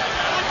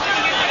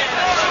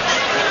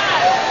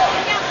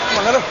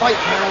 Let her fight,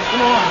 man.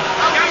 Come on.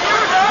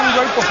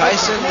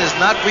 Tyson is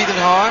not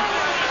breathing hard.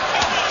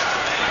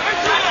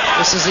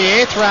 This is the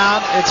 8th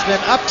round. It's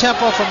been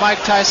up-tempo for Mike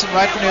Tyson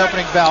right from the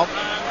opening bell.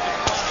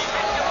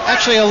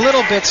 Actually a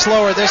little bit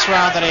slower this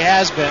round than he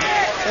has been.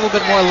 A little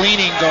bit more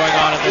leaning going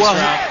on in this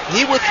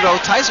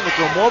round. Tyson would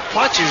throw more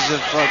punches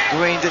if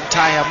Green didn't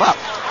tie him up.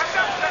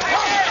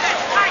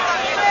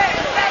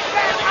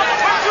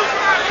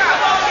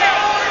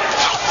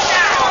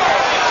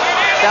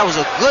 That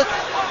was a good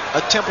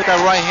attempt with that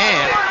right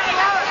hand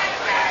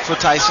for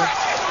Tyson.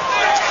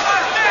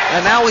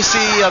 And now we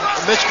see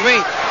Mitch Green.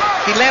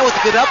 He landed with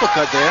a good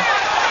uppercut there.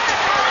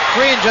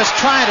 Green just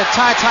trying to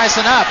tie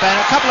Tyson up, and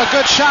a couple of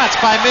good shots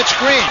by Mitch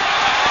Green.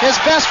 His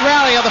best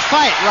rally of the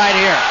fight right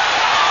here.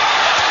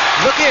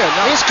 Look here.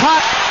 No. He's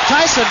caught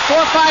Tyson 4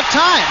 or 5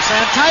 times,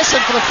 and Tyson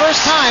for the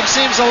first time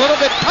seems a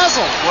little bit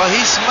puzzled. Well,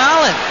 he's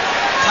smiling.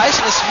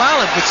 Tyson is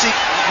smiling, but see,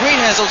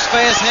 Green has those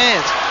fast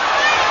hands.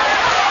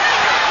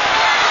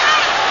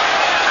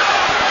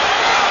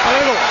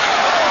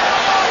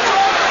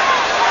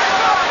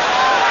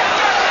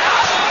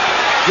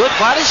 Good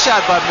body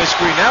shot by Mitch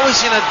Green. Now we're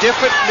seeing a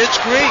different Mitch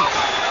Green.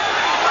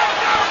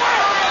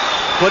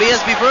 But he has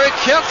to be very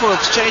careful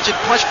of exchanging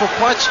punch for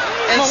punch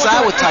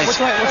inside with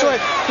Tyson. What's your head?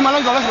 Come on,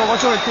 let's go.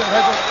 What's your head?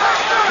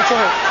 What's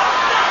your head?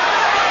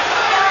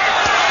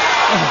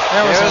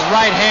 There was a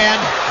right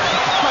hand.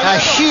 A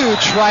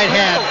huge right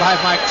hand by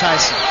Mike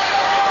Tyson.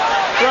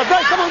 Right,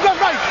 come on,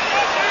 right.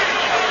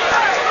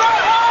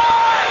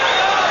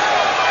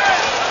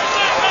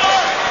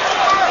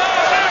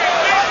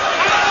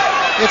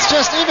 It's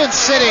just even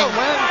sitting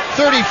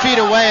 30 feet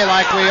away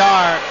like we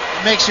are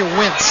makes you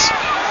wince.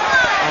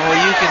 Oh,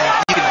 you can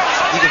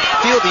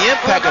feel the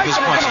impact of his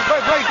punches.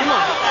 Come on.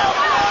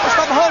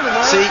 Stop holding,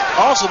 man. See,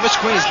 also Mitch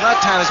Green is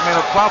not tying his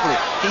man up properly.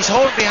 He's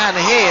holding behind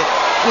the head,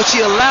 which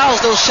he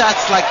allows those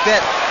shots like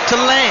that to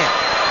land.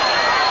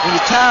 When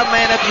you tie a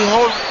man up, you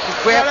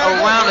grab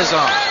around his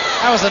arm.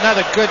 That was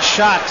another good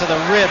shot to the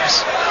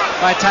ribs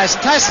by Tyson.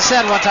 Tyson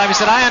said one time, he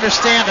said, I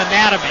understand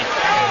anatomy.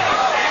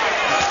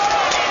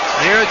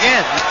 Here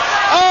again.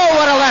 Oh,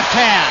 what a left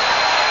hand.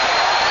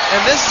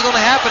 And this is going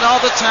to happen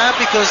all the time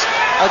because,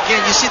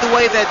 again, you see the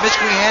way that Mitch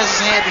Green has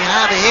his hand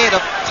behind the head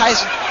of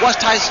Tyson. Watch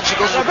Tyson. She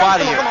goes to the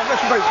body here. Come on,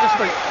 let's break.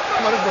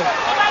 Come on, let's break.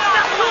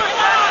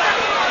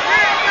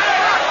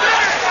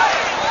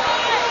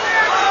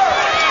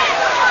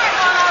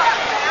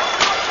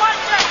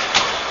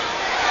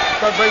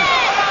 Start break.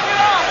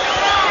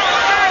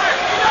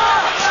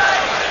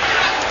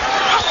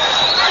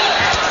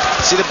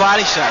 See the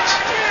body shots.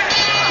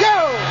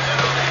 Yo!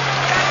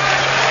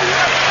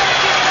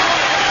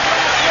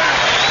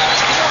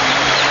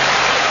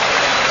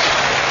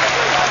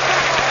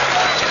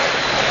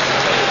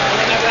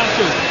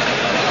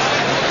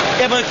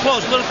 Yeah, but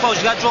close, a little close.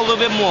 You got to throw a little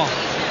bit more.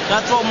 You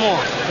got to throw more.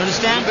 You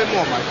understand? A bit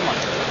more, Mike. Come on.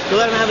 You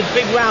let him have a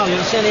big round. You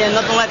understand? He had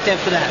nothing left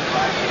after that.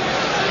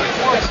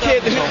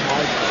 Kid,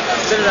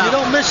 Spit it out. you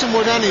don't miss him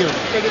with any of them.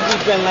 Take a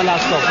deep breath and let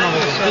out stuff. Come on,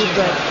 baby. Deep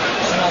breath.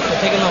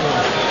 Take another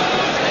one.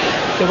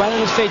 Get right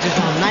on his face this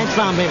time. Ninth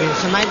round, baby.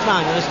 It's a ninth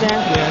round. You understand?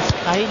 Yes.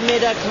 Now he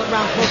made that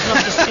round close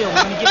enough to steal.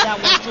 We're gonna give that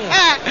one to him.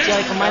 See how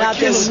he come right out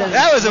there with that.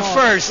 That was a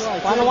first.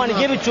 I don't want to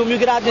give it to him. You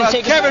get out there and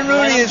take it. Kevin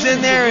Rooney is in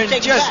there and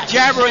just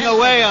jabbering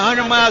away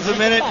 100 miles a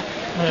minute.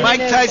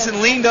 Mike Tyson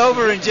leaned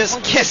over and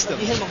just kissed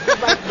him. You hit him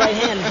right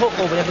hand hook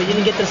over there, but you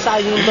didn't get to the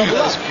side. You didn't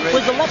double up.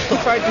 Where's the left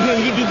hook? Right here.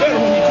 You do better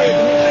when you take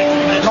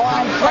it.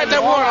 Right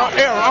that water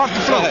air off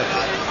the floor.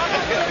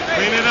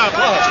 Clean it up.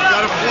 You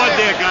got a flood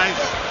there, guys.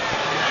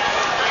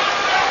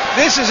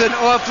 This is an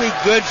awfully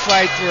good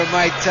fight for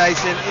Mike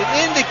Tyson. It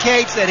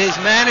indicates that his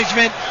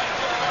management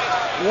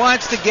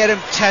wants to get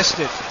him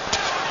tested.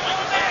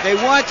 They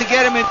want to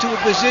get him into a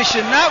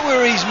position not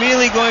where he's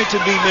merely going to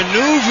be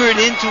maneuvered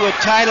into a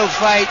title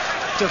fight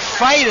to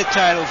fight a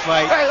title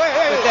fight,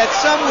 but that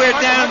somewhere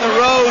down the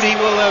road he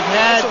will have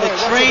had the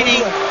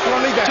training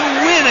to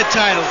win a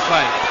title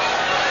fight.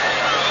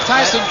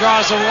 Tyson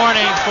draws a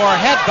warning for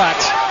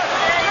headbutts.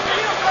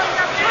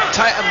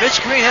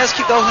 Mitch Green has to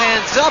keep those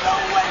hands up.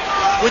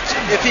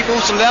 If he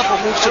moves to the left or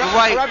moves to the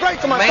right,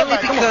 mainly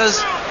because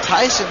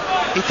Tyson,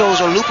 he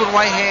throws a looping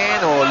right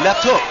hand or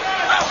left hook.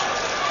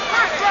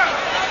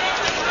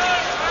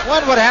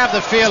 One would have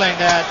the feeling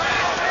that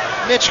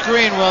Mitch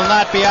Green will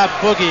not be out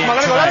boogieing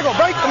tonight.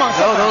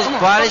 No, those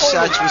body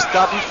shots will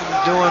stop you from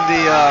doing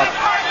the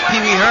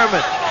Pee Wee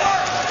Herman.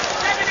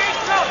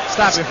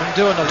 Stop you from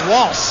doing the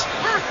waltz.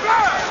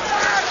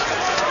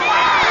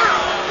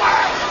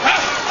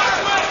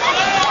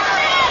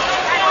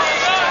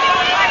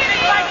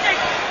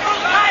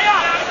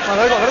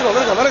 Let it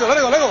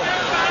go.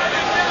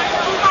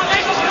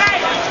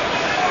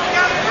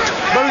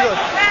 Very good.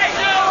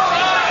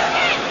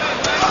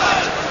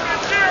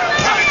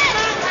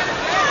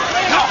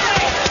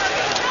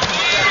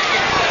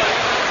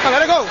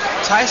 Let it go.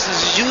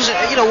 Tyson's using,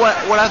 you know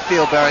what I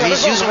feel, Barry.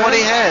 He's using what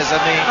he has.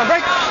 I mean,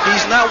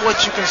 he's not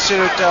what you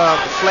consider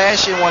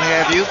flashy and what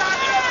have you.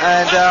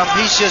 And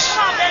he's just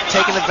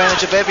taking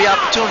advantage of every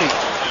opportunity.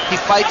 He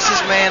fights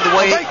his man the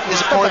way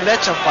his opponent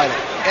lets him fight him.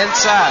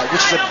 Inside,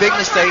 which is a big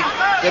mistake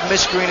that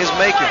Mitch Green is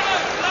making.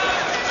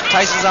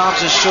 Tyson's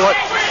arms are short,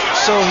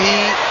 so he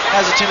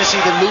has a tendency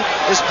to loop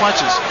his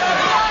punches.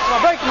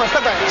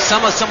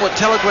 Some are somewhat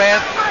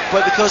telegraphed,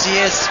 but because he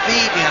has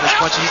speed behind his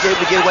punches, he's able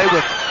to get away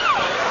with it.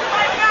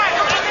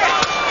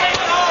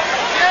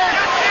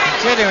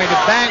 Continuing to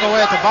bang away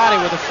at the body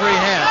with a free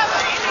hand.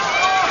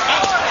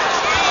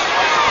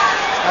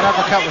 That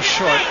uppercut was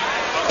short.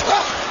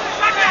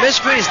 Mitch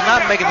Green is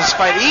not making this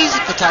fight easy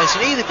for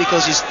Tyson either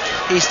because he's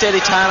steady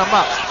tying him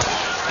up.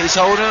 He's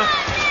holding him.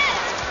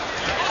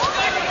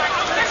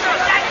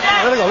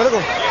 Let it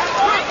go.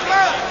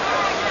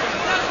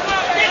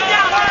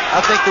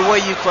 I think the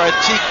way you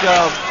critique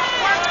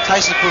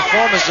Tyson's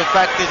performance is the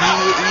fact that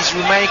he's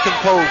remained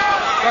composed.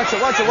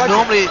 Watch it.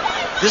 Normally,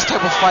 this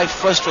type of fight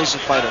frustrates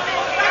a fighter.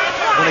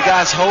 When the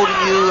guy's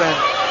holding you and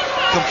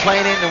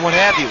complaining and what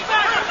have you.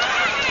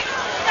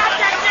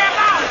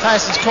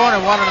 Tyson's corner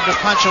wanted him to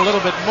punch a little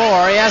bit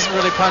more. He hasn't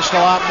really punched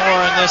a lot more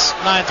in this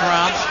ninth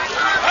round.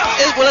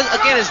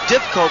 Again, it's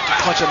difficult to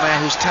punch a man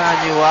who's tying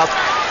you up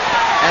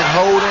and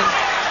holding.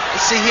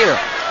 Let's see here.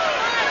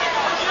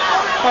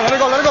 Let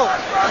it go.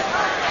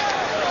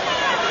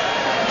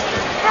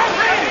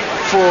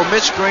 For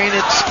Mitch Green,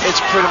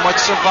 it's pretty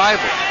much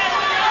survival.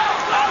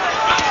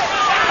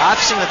 I've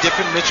seen a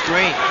different Mitch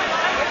Green.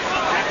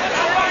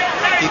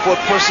 He fought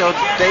Purcell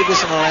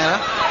Davis in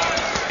Atlanta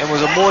and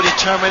was a more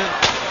determined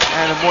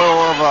and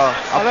more of a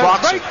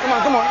boxer.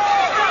 Come on.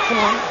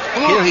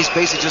 Here he's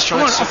basically just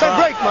trying to survive.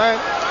 Break, man.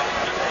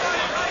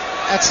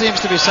 That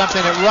seems to be something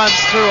that runs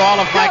through all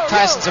of Mike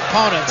Tyson's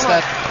opponents,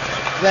 that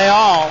they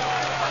all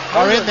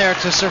are in there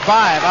to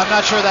survive. I'm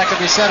not sure that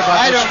could be said about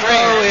I Mitch don't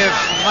Green. know if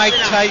Mike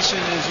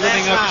Tyson is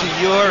living up to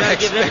your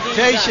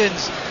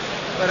expectations,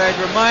 but I'd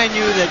remind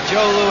you that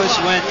Joe Louis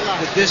went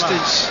the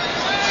distance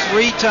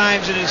 3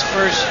 times in his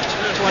first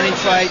 20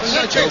 fights.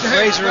 Joe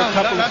Frazier a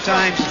couple of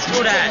times.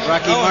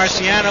 Rocky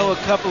Marciano a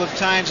couple of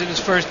times in his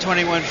first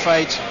 21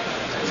 fights.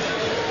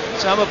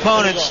 Some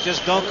opponents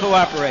just don't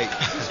cooperate.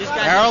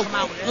 Harold?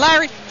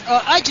 Larry,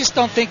 I just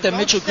don't think that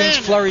Mitchell Green's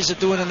flurries are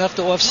doing enough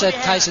to offset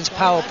Tyson's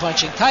power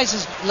punching.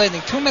 Tyson's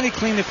landing too many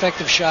clean,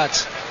 effective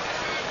shots.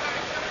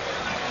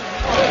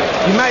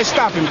 You might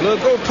stop him,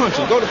 blood. Go punch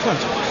him. Go to punch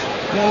him.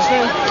 You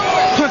understand?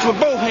 Punch with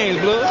both hands,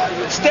 blood.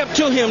 Step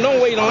to him. Don't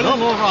wait on him.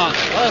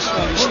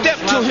 Step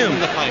to him.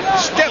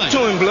 Step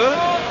to him, blood.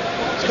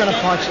 He's going to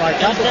punch like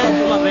that.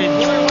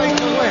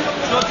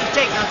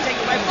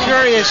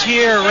 Curious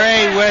here,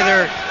 Ray,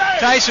 whether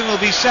Tyson will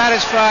be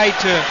satisfied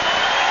to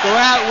go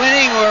out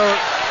winning, or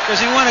does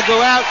he want to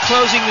go out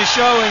closing the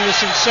show in a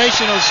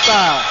sensational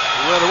style?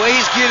 Well, the way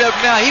he's geared up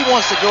now, he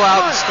wants to go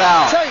out in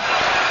style.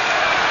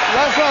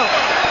 Let's go.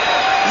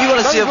 You're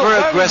going to see a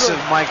very aggressive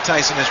Mike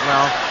Tyson this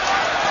round.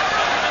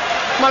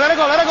 Come on, let it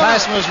go.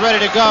 Tyson was ready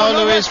to go.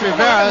 Luis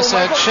Rivera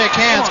said, shake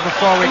hands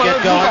before we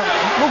get going.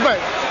 Move back.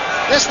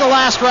 This is the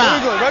last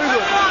round. Very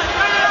good.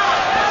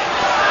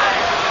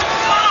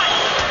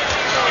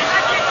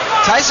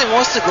 Tyson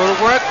wants to go to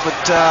work, but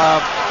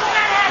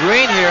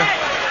Green here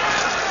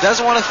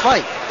doesn't want to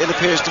fight, it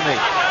appears to me.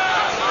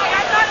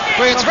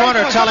 Green's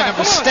corner telling him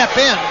to step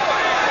in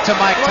to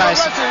Mike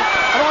Tyson.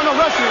 I don't want no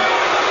wrestling.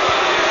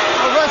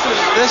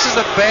 This is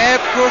a bad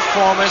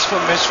performance for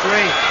Mitch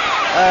Green.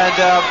 And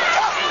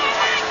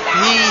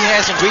he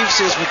has some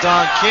grievances with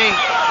Don King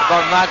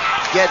about not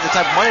getting the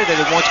type of money that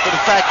he wants. But the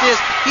fact is,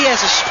 he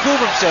has to prove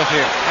himself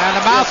here. And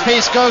the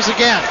mouthpiece goes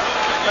again.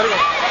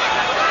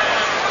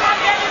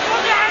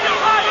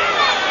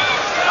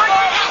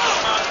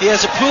 He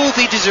has to prove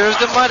he deserves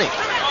the money.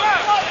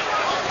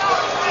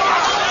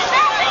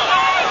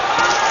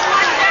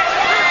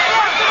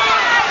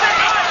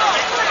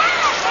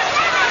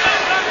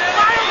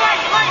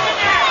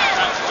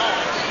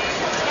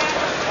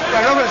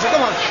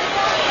 Come on.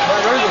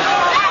 Very good.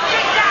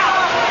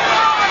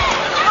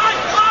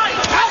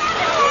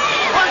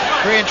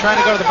 Green trying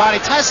to go to the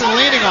body. Tyson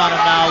leaning on him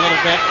now a little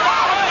bit.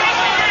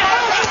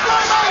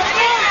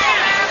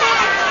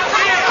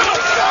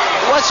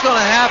 What's going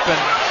to happen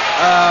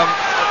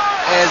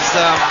as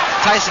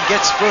Tyson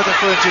gets further and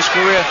further into his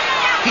career,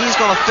 he's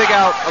going to figure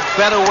out a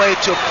better way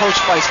to approach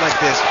fights like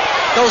this.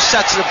 Those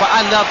shots to the body,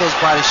 I love those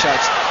body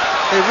shots.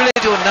 They really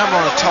do a number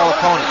on a tall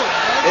opponent.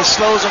 It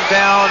slows him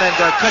down and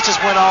cuts his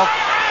wind off,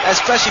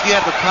 especially if you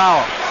have the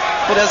power.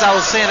 But as I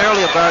was saying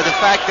earlier, Barry, the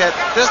fact that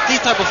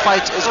these type of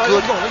fights is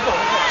good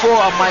for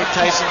a Mike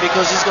Tyson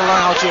because he's going to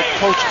learn how to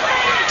approach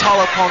tall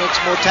opponents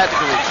more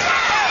tactically.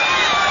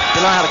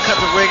 He'll learn how to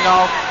cut the ring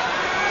off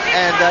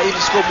and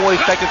even score more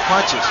effective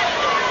punches.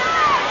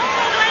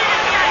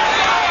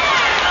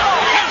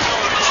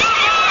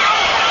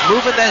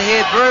 Moving that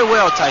head very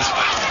well, Tyson.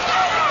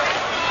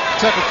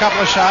 Took a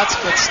couple of shots,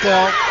 but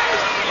still.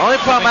 The only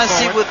problem I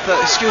see with,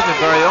 excuse me,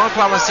 Barry, the only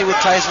problem I see with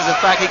Tyson is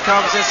the fact he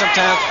comes in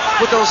sometimes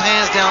with those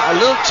hands down a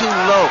little too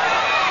low.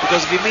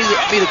 Because if you meet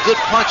a good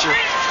puncher,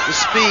 the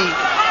speed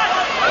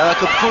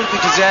could prove to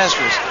be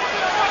disastrous.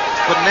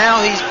 But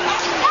now he's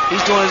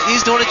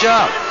doing a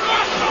job.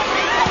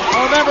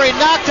 Well, remember, he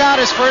knocked out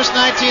his first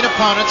 19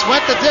 opponents,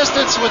 went the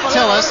distance with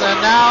Tillis, and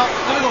now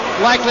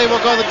likely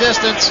will go the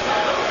distance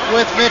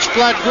with Mitch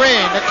Blood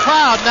Green. The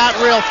crowd not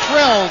real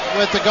thrilled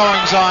with the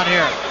goings-on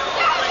here.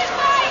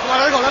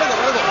 Let it go. The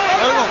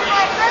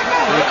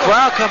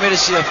crowd come here to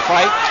see a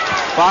fight,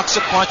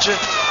 boxer, puncher,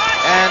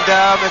 and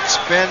it's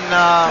been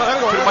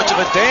pretty much of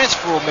a dance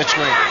for Mitch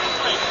Green.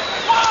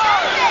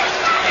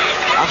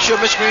 I'm sure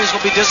Mitch Green is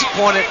going to be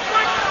disappointed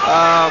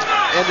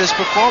in this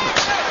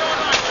performance.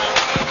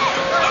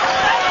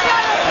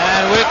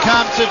 And we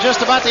come to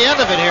just about the end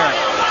of it here.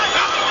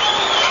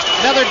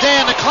 Another day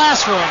in the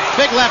classroom.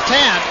 Big left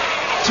hand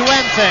to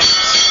end things.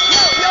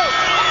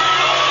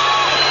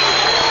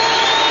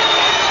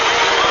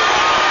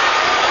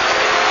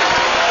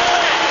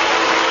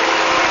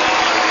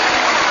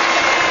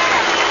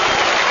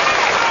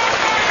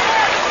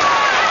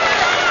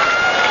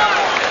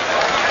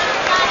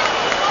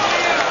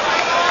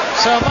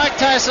 So Mike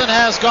Tyson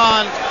has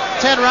gone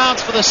 10 rounds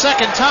for the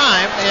second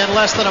time in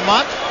less than a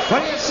month.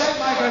 What do you say,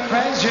 my good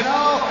friends? You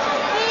know,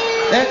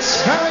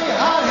 it's very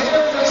hot here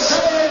in the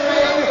city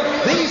ring.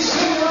 These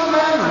steel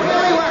men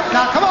really work.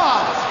 Now, come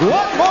on,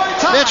 one more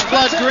time. Mitch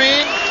Blood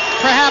Green,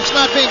 perhaps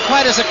not being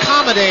quite as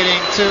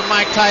accommodating to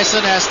Mike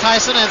Tyson as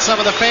Tyson and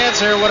some of the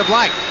fans here would have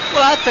liked.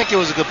 Well, I think it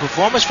was a good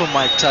performance from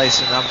Mike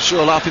Tyson. I'm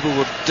sure a lot of people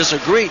would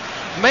disagree,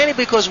 mainly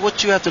because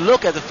what you have to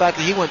look at the fact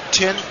that he went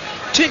 10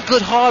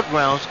 good hard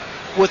rounds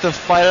with a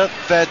fighter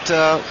that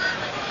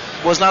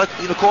was not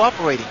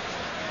cooperating.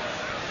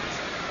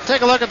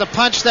 Take a look at the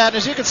punch stat.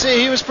 As you can see,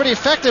 he was pretty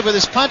effective with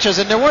his punches,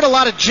 and there weren't a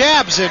lot of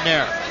jabs in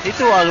there. He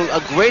threw out a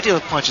great deal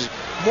of punches,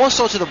 more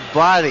so to the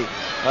body.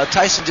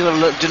 Tyson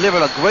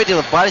delivered a great deal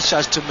of body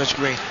shots to Mitch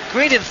Green.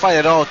 Green didn't fight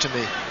at all to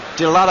me.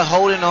 Did a lot of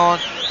holding on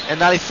and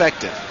not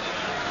effective.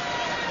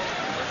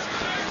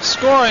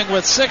 scoring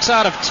with 6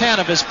 out of 10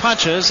 of his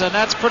punches, and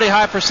that's pretty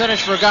high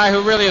percentage for a guy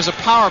who really is a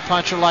power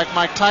puncher like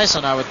Mike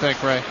Tyson, I would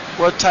think, Ray.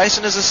 Well,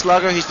 Tyson is a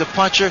slugger. He's the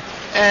puncher,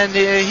 and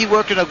he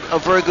worked in a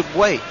very good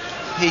way.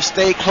 He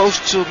stayed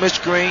close to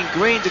Mitch Green.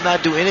 Green did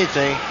not do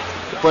anything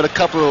but a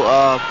couple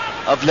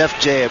of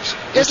left jabs.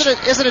 Is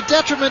it a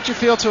detriment, you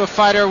feel, to a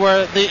fighter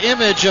where the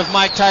image of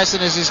Mike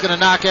Tyson is he's going to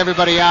knock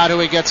everybody out who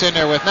he gets in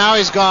there with? Now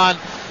he's gone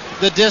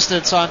the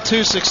distance on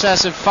 2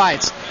 successive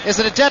fights. Is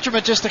it a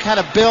detriment just to kind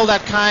of build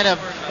that kind of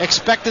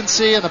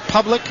expectancy in the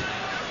public?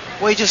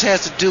 Well, he just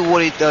has to do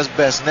what he does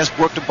best, and that's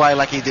work the body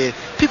like he did.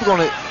 People are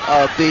going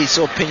to be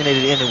so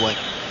opinionated anyway.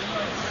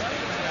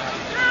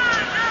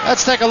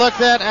 Let's take a look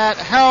then at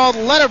Harold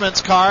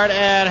Letterman's card.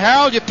 And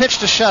Harold, you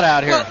pitched a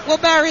shutout here. Well,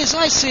 Barry, as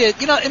I see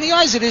it, in the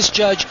eyes of this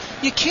judge,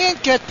 you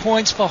can't get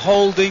points for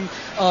holding,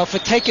 for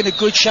taking a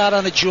good shot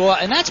on the jaw,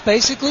 and that's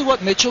basically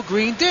what Mitchell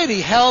Green did.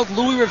 He held.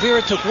 Louis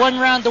Rivera took 1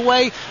 round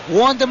away,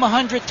 warned him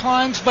 100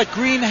 times, but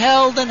Green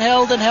held and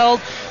held and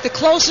held. The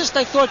closest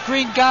I thought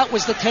Green got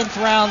was the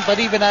 10th round, but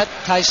even that,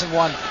 Tyson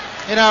won.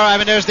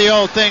 There's the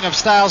old thing of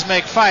styles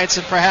make fights,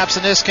 and perhaps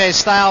in this case,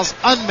 Styles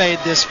unmade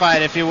this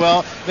fight, if you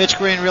will. Mitch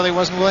Green really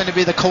wasn't willing to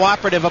be the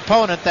cooperative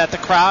opponent that the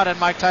crowd and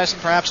Mike Tyson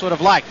perhaps would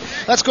have liked.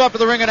 Let's go up to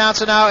the ring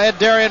announcer now, Ed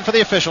Darien, for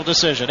the official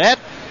decision. Ed?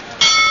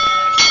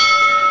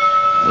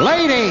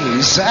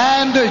 Ladies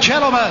and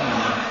gentlemen,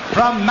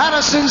 from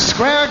Madison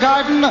Square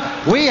Garden,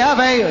 we have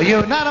a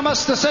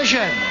unanimous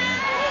decision.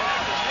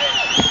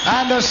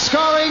 And the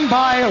scoring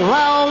by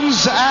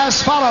rounds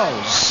as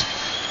follows.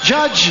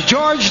 Judge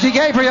George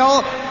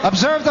DeGabriel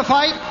observed the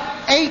fight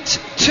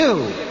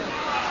 8-2.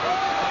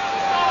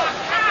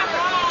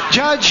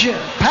 Judge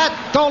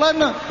Pat Dolan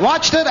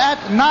watched it at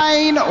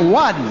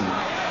 9-1.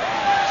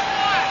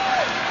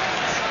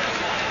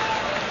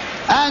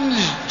 And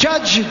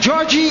Judge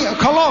Georgie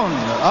Colon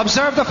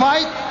observed the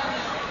fight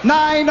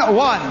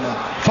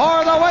 9-1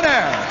 for the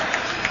winner.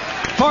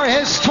 For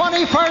his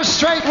 21st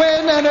straight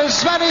win in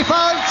as many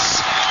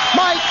fights,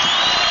 Mike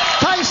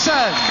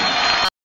Tyson.